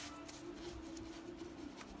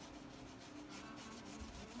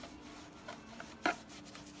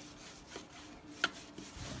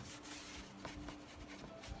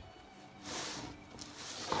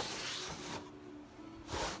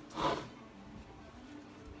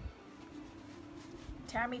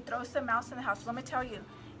 Tammy, throw some mouse in the house. Let me tell you,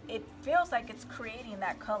 it feels like it's creating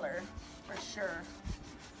that color for sure.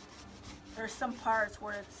 There's some parts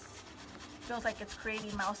where it feels like it's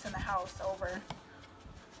creating mouse in the house over.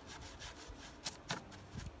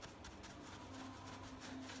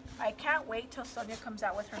 I can't wait till Sonia comes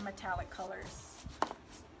out with her metallic colors.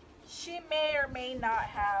 She may or may not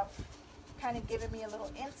have kind of given me a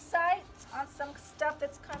little insight on some stuff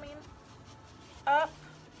that's coming up,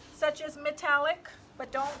 such as metallic. But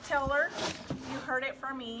don't tell her. You heard it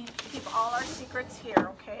from me. Keep all our secrets here,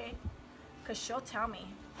 okay? Because she'll tell me.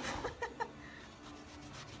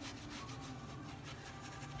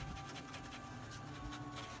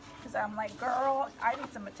 Because I'm like, girl, I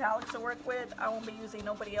need some metallics to work with. I won't be using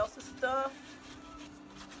nobody else's stuff.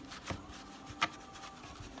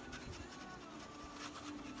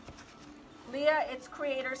 Leah, it's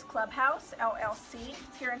Creators Clubhouse, LLC.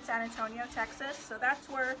 It's here in San Antonio, Texas. So that's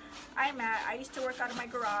where I'm at. I used to work out of my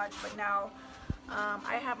garage, but now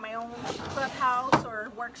I have my own clubhouse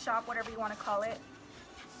or workshop, whatever you want to call it.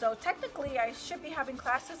 So technically, I should be having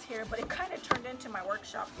classes here, but it kind of turned into my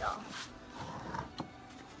workshop, y'all.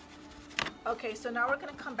 Okay, so now we're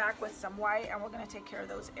going to come back with some white, and we're going to take care of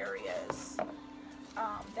those areas.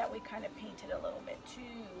 that we kind of painted a little bit too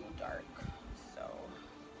dark. So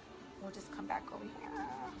we'll just come back over here,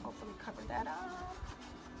 hopefully cover that up.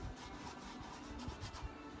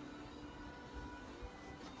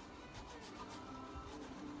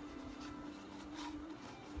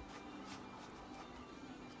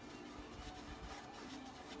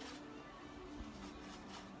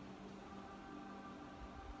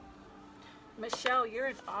 Michelle, you're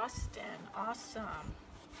in Austin. Awesome.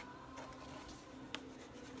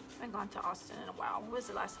 I haven't gone to Austin in a while. When was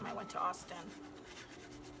the last time I went to Austin?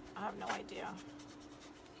 I have no idea.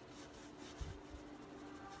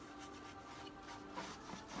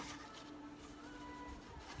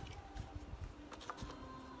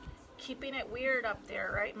 Keeping it weird up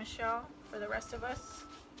there, right, Michelle? For the rest of us?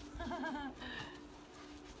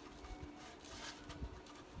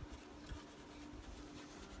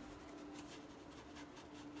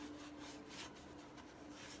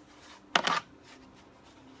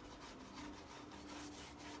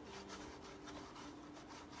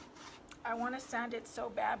 I want to sand it so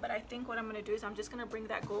bad, but I think what I'm going to do is I'm just going to bring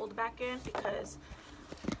that gold back in because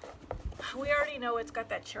we already know it's got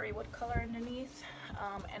that cherry wood color underneath,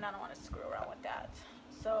 and I don't want to screw around with that.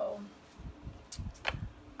 So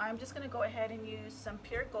I'm just going to go ahead and use some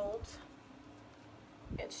pure gold.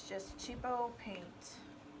 It's just cheapo paint,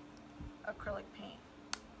 acrylic paint.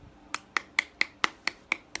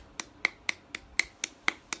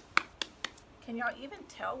 Can y'all even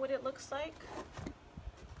tell what it looks like?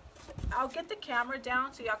 I'll get the camera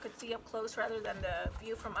down so y'all could see up close rather than the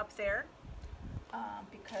view from up there,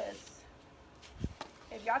 because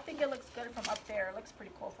if y'all think it looks good from up there, it looks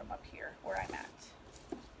pretty cool from up here where I'm at.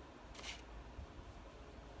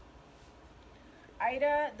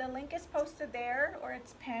 Ida, the link is posted there, or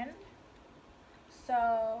it's pinned.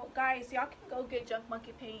 So guys, y'all can go get Junk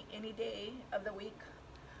Monkey paint any day of the week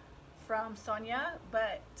from Sonia,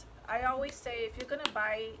 but I always say if you're gonna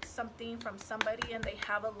buy something from somebody and they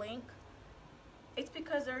have a link, it's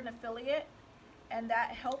because they're an affiliate, and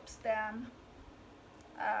that helps them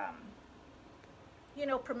you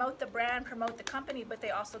know, promote the brand, promote the company, but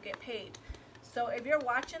they also get paid. So if you're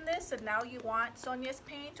watching this and now you want Sonia's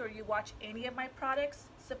paint, or you watch any of my products,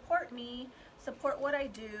 support me, support what I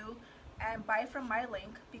do, and buy from my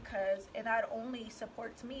link, because it not only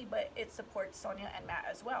supports me, but it supports Sonia and Matt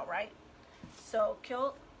as well, right? So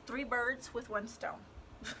kill 3 birds with 1 stone.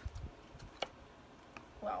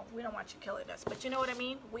 Well, we don't want you killing us, but you know what I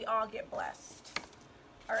mean? We all get blessed.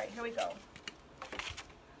 All right, here we go.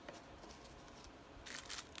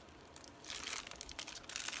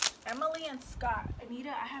 Emily and Scott. Anita,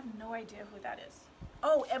 I have no idea who that is.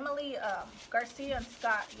 Oh, Emily Garcia and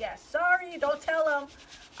Scott. Yes. Sorry, don't tell them.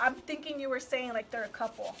 I'm thinking you were saying like they're a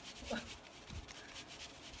couple.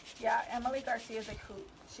 Yeah, Emily Garcia is a hoot.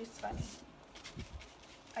 She's funny.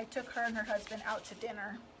 I took her and her husband out to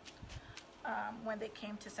dinner when they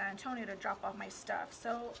came to San Antonio to drop off my stuff.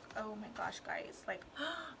 So, oh my gosh, guys, like,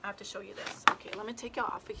 I have to show you this. Okay, let me take y'all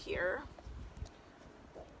off of here.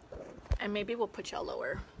 And maybe we'll put y'all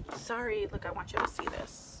lower. Sorry, look, I want you to see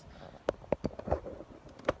this.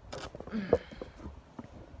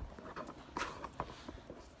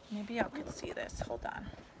 Maybe y'all could see this. Hold on.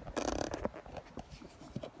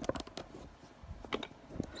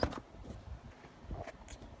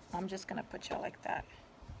 I'm just gonna put y'all like that.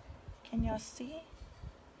 Can y'all see?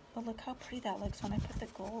 But look how pretty that looks when I put the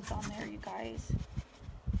gold on there, you guys.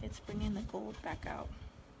 It's bringing the gold back out.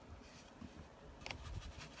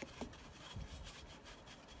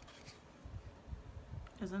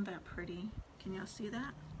 Isn't that pretty? Can y'all see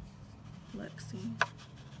that? Look, see?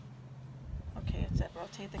 Okay, it said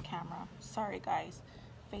rotate the camera. Sorry guys,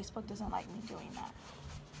 Facebook doesn't like me doing that.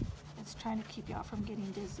 It's trying to keep y'all from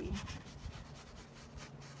getting dizzy.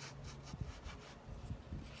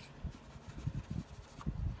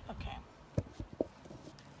 Okay.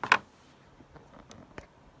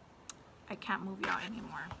 I can't move y'all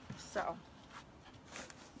anymore, so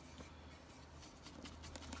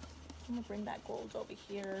I'm gonna bring that gold over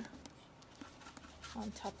here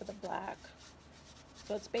on top of the black.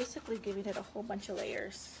 So it's basically giving it a whole bunch of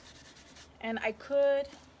layers. And I could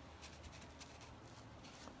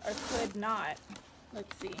or could not,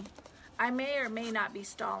 let's see. I may or may not be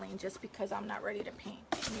stalling just because I'm not ready to paint.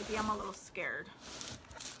 Maybe I'm a little scared.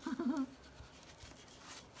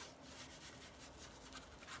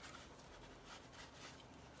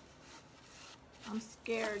 I'm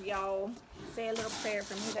scared, y'all. Say a little prayer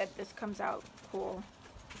for me that this comes out cool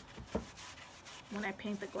when I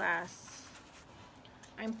paint the glass.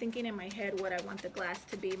 I'm thinking in my head what I want the glass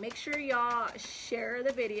to be. Make sure y'all share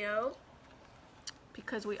the video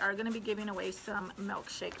because we are going to be giving away some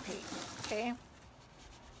milkshake paint, okay?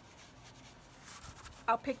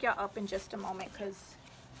 I'll pick y'all up in just a moment because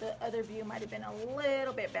the other view might have been a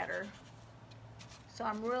little bit better. So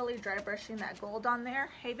I'm really dry brushing that gold on there.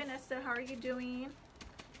 Hey Vanessa, how are you doing?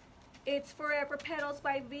 It's Forever Petals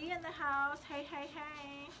by V in the house. Hey, hey,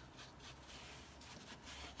 hey.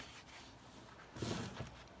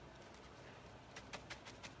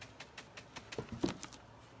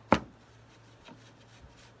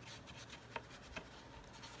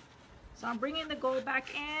 So I'm bringing the gold back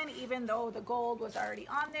in, even though the gold was already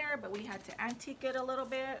on there, but we had to antique it a little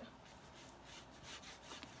bit.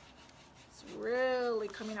 It's really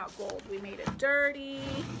coming out gold. We made it dirty.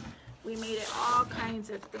 We made it all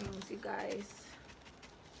kinds of things, you guys.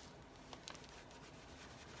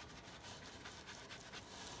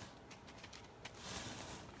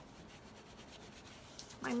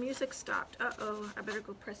 My music stopped. Uh-oh, I better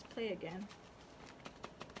go press play again.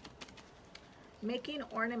 Making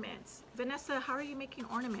ornaments. Vanessa, how are you making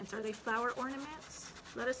ornaments? Are they flower ornaments?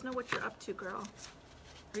 Let us know what you're up to, girl.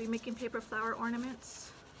 Are you making paper flower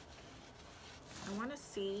ornaments? I want to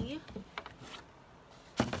see.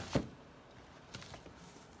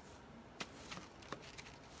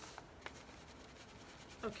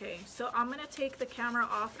 Okay, so I'm going to take the camera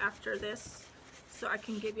off after this so I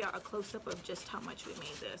can give you a close-up of just how much we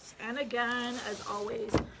made this. And again, as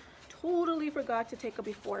always, totally forgot to take a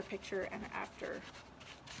before picture and after.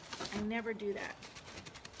 I never do that.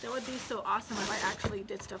 That would be so awesome if I actually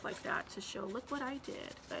did stuff like that to show, look what I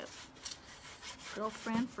did. But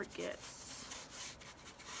girlfriend forgets.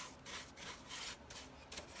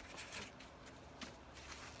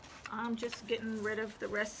 I'm just getting rid of the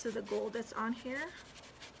rest of the gold that's on here.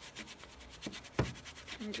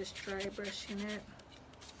 And just dry brushing it.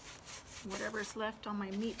 Whatever's left on my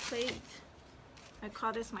meat plate. I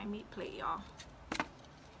call this my meat plate, y'all.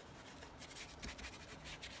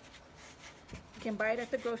 You can buy it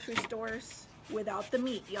at the grocery stores without the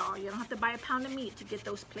meat, y'all. You don't have to buy a pound of meat to get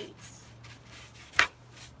those plates.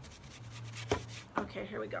 Okay,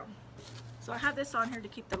 here we go. So I have this on here to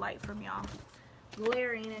keep the light from y'all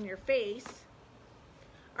glaring in your face.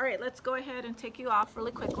 All right, let's go ahead and take you off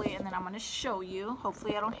really quickly, and then I'm going to show you.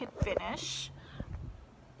 Hopefully I don't hit finish.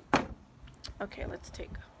 Okay, let's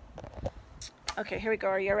take... Okay, here we go.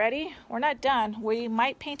 Are you ready? We're not done. We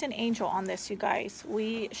might paint an angel on this, you guys.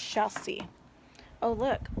 We shall see. Oh,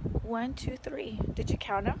 look. 1, 2, 3. Did you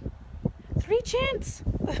count them? 3 chins.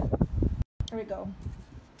 Here we go.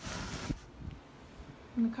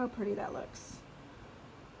 Look how pretty that looks.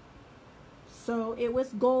 So it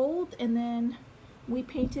was gold, and then we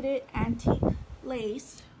painted it antique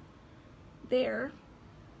lace there.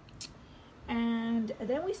 And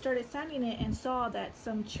then we started sanding it and saw that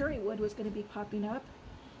some cherry wood was going to be popping up.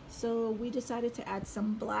 So we decided to add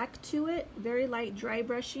some black to it. Very light dry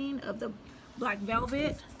brushing of the black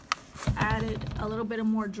velvet. Added a little bit of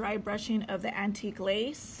more dry brushing of the antique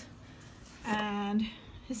lace. And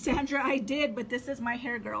Sandra, I did, but this is my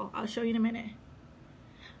hair, girl. I'll show you in a minute.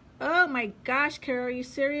 Oh my gosh, Carol, are you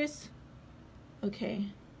serious? Okay.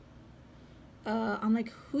 I'm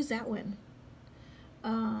like, who's that one?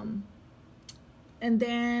 And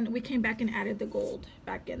then we came back and added the gold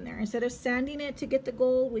back in there. Instead of sanding it to get the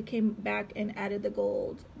gold, we came back and added the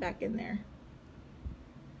gold back in there.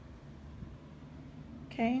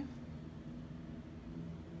 Okay.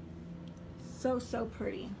 So, so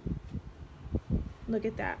pretty. Look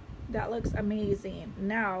at that. That looks amazing.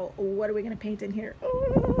 Now, what are we going to paint in here?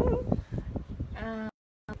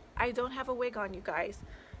 I don't have a wig on, you guys.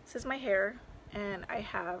 This is my hair, and I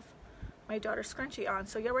have my daughter's scrunchie on.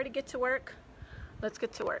 So y'all ready to get to work? Let's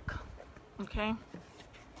get to work. Okay.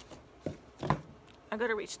 I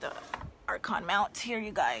gotta reach the Archon mount here,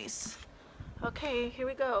 you guys. Okay, here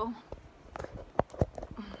we go.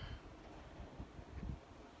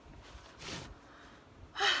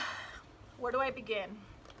 Where do I begin?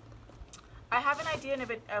 I have an idea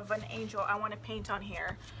of an angel I want to paint on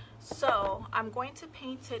here. So I'm going to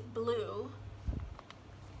paint it blue.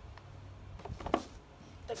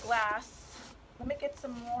 The glass. Let me get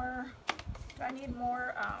some more. I need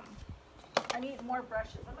more. I need more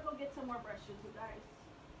brushes. I'm gonna go get some more brushes, you guys.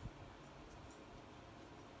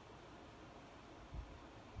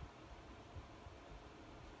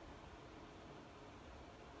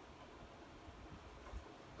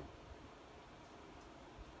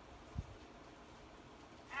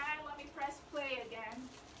 And let me press play again.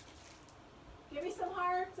 Give me some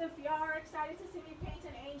hearts if y'all are excited to see me paint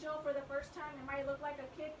an angel for the first time. It might look like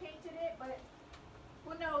a kid painted it, but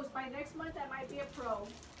who knows? By next month, I might be a pro.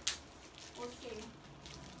 We'll see.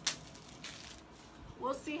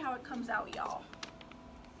 We'll see how it comes out, y'all.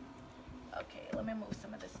 Okay, let me move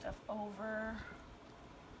some of this stuff over.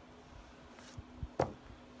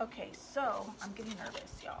 Okay, so I'm getting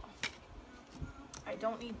nervous, y'all. I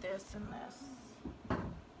don't need this and this.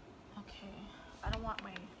 Okay, I don't want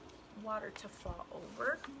my water to fall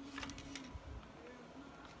over.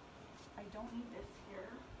 I don't need this here.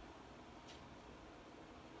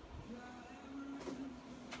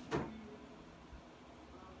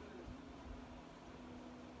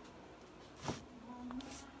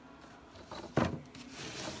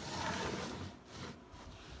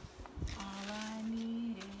 All I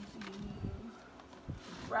need is you.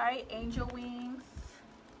 Right, angel wings.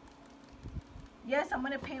 Yes, I'm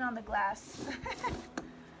gonna paint on the glass.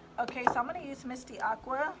 Okay, so I'm gonna use Misty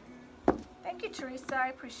Aqua. Thank you, Teresa, I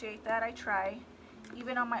appreciate that. I try.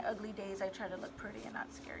 Even on my ugly days, I try to look pretty and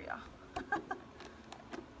not scare y'all.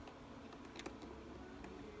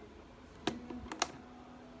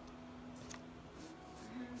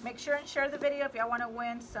 Make sure and share the video if y'all wanna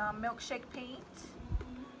win some milkshake paint.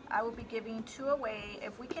 I will be giving 2 away.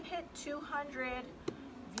 If we can hit 200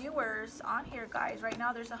 viewers on here, guys, right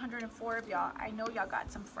now there's 104 of y'all. I know y'all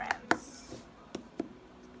got some friends.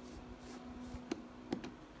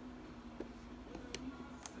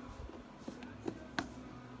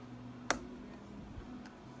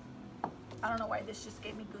 I don't know why this just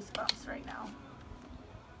gave me goosebumps right now.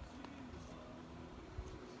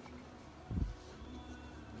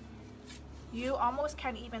 You almost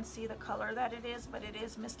can't even see the color that it is, but it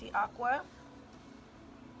is Misty Aqua.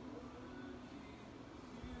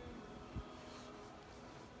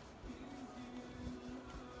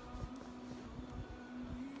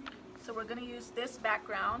 So we're gonna use this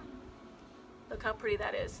background. Look how pretty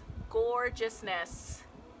that is. Gorgeousness.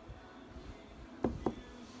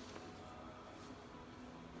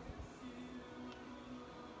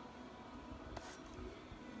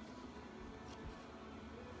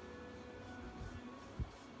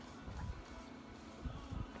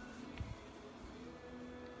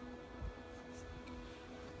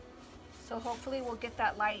 So hopefully we'll get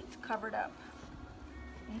that light covered up.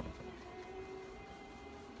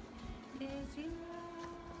 Is you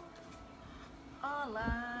all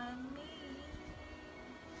I need?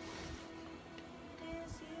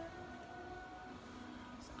 Is you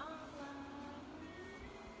all I need?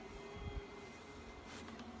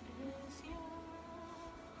 Is you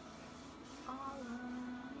all I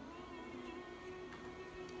need?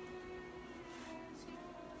 Is you?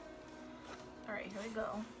 All right, here we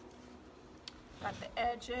go. Got the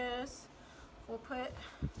edges. We'll put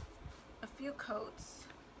a few coats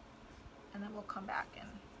and then we'll come back and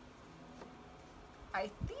I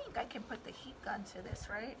think I can put the heat gun to this,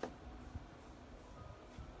 right?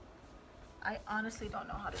 I honestly don't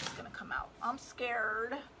know how this is gonna come out. I'm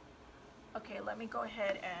scared. Okay, let me go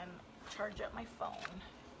ahead and charge up my phone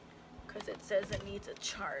because it says it needs a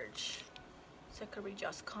charge. So I could read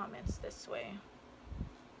y'all's comments this way.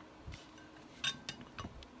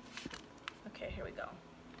 Okay, here we go.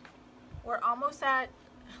 We're almost at,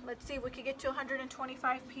 let's see if we can get to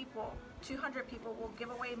 125 people. 200 people will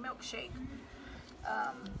give away milkshake.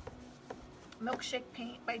 Milkshake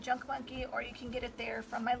paint by Junk Monkey, or you can get it there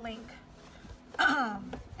from my link.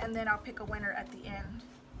 And then I'll pick a winner at the end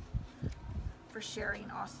for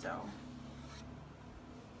sharing also.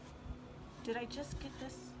 Did I just get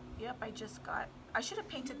this? Yep, I just got, I should have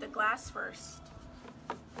painted the glass first.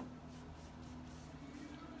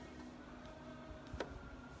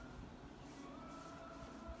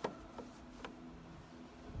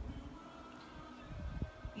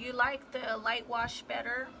 You like the light wash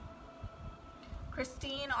better?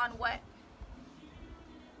 Christine, on what?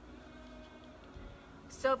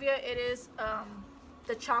 Sylvia, it is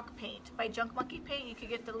the chalk paint by Junk Monkey Paint. You can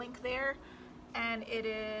get the link there. And it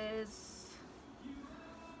is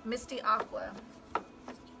Misty Aqua.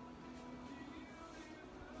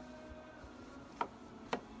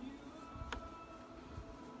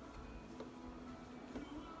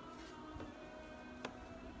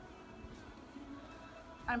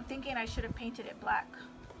 I'm thinking I should have painted it black.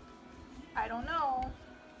 I don't know.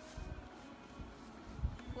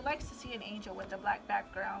 Who likes to see an angel with a black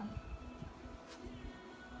background?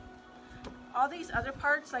 All these other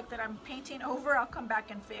parts like that I'm painting over, I'll come back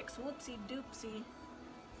and fix. Whoopsie doopsie.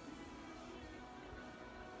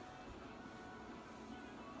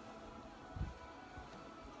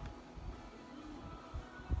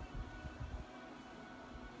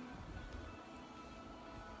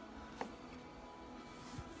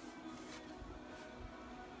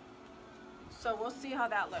 So we'll see how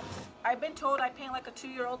that looks. I've been told I paint like a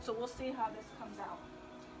 2-year-old, so we'll see how this comes out.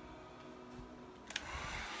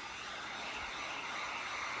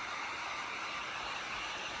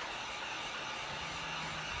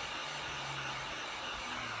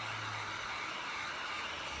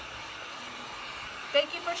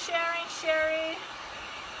 Thank you for sharing, Sherry.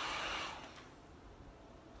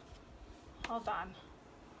 Hold on.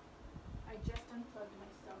 I just unplugged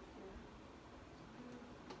myself here.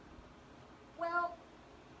 Well,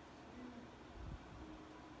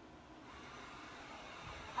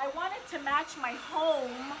 I wanted to match my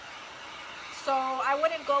home, so I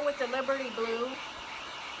wouldn't go with the Liberty Blue.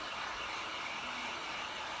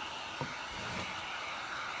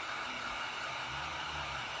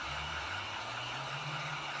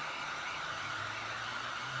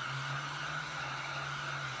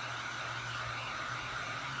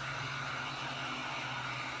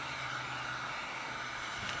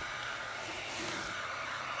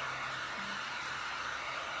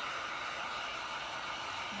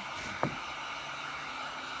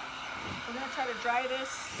 We're going to try to dry this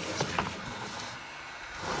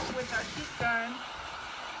with our heat gun.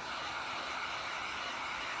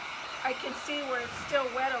 I can see where it's still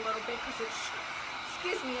wet a little bit because it's,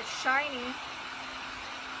 excuse me, it's shiny.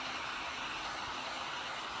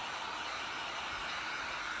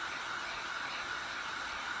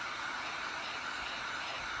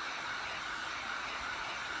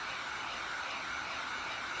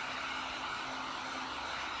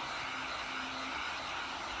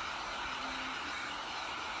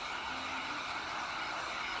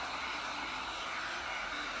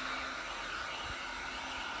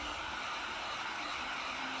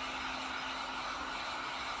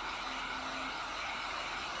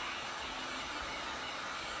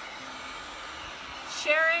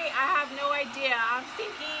 Sherry, I have no idea. I'm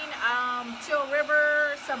thinking Teal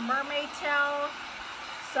River, some mermaid tail,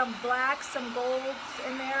 some blacks, some golds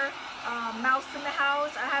in there, mouse in the house.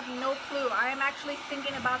 I have no clue. I am actually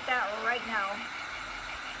thinking about that right now.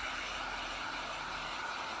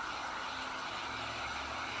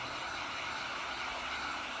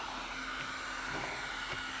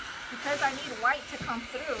 Because I need white to come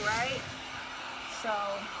through, right? So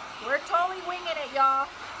we're totally winging it, y'all.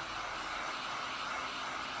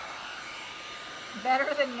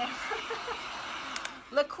 Better than never.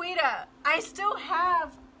 Laquita, I still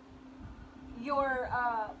have your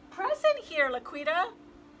present here, Laquita.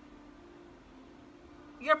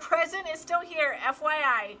 Your present is still here,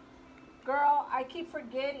 FYI. Girl, I keep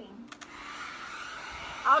forgetting.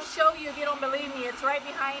 I'll show you if you don't believe me. It's right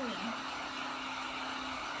behind me.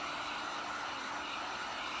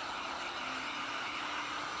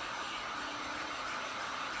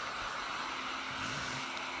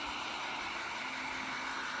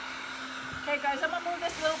 Okay guys, I'm gonna move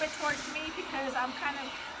this a little bit towards me because I'm kind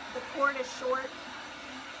of, the cord is short.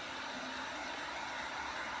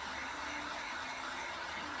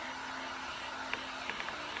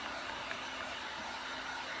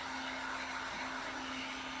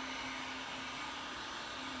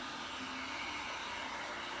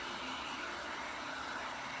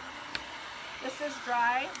 This is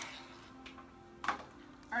dry. All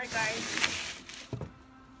right guys.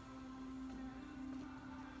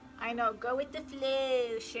 I know, go with the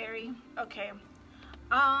flow, Sherry. Okay.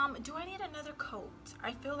 Do I need another coat?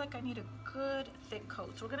 I feel like I need a good thick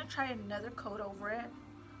coat. So we're gonna try another coat over it.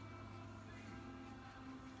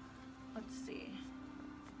 Let's see.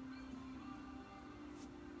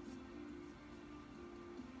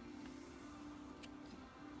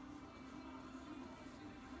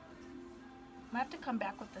 I have to come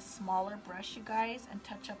back with a smaller brush, you guys, and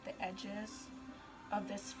touch up the edges of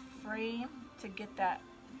this frame to get that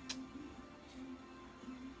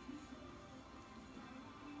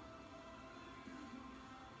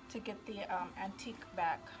the antique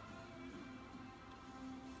back,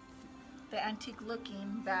 the antique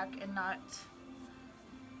looking back, and not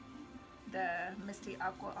the misty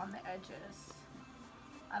aqua on the edges.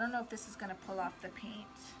 I don't know if this is gonna pull off the paint.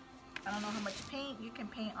 I don't know how much paint you can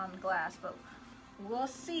paint on glass, but we'll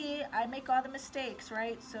see. I make all the mistakes,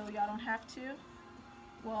 right? So y'all don't have to.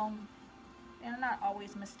 Well, they're not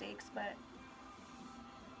always mistakes, but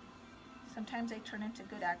sometimes they turn into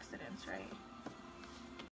good accidents, right?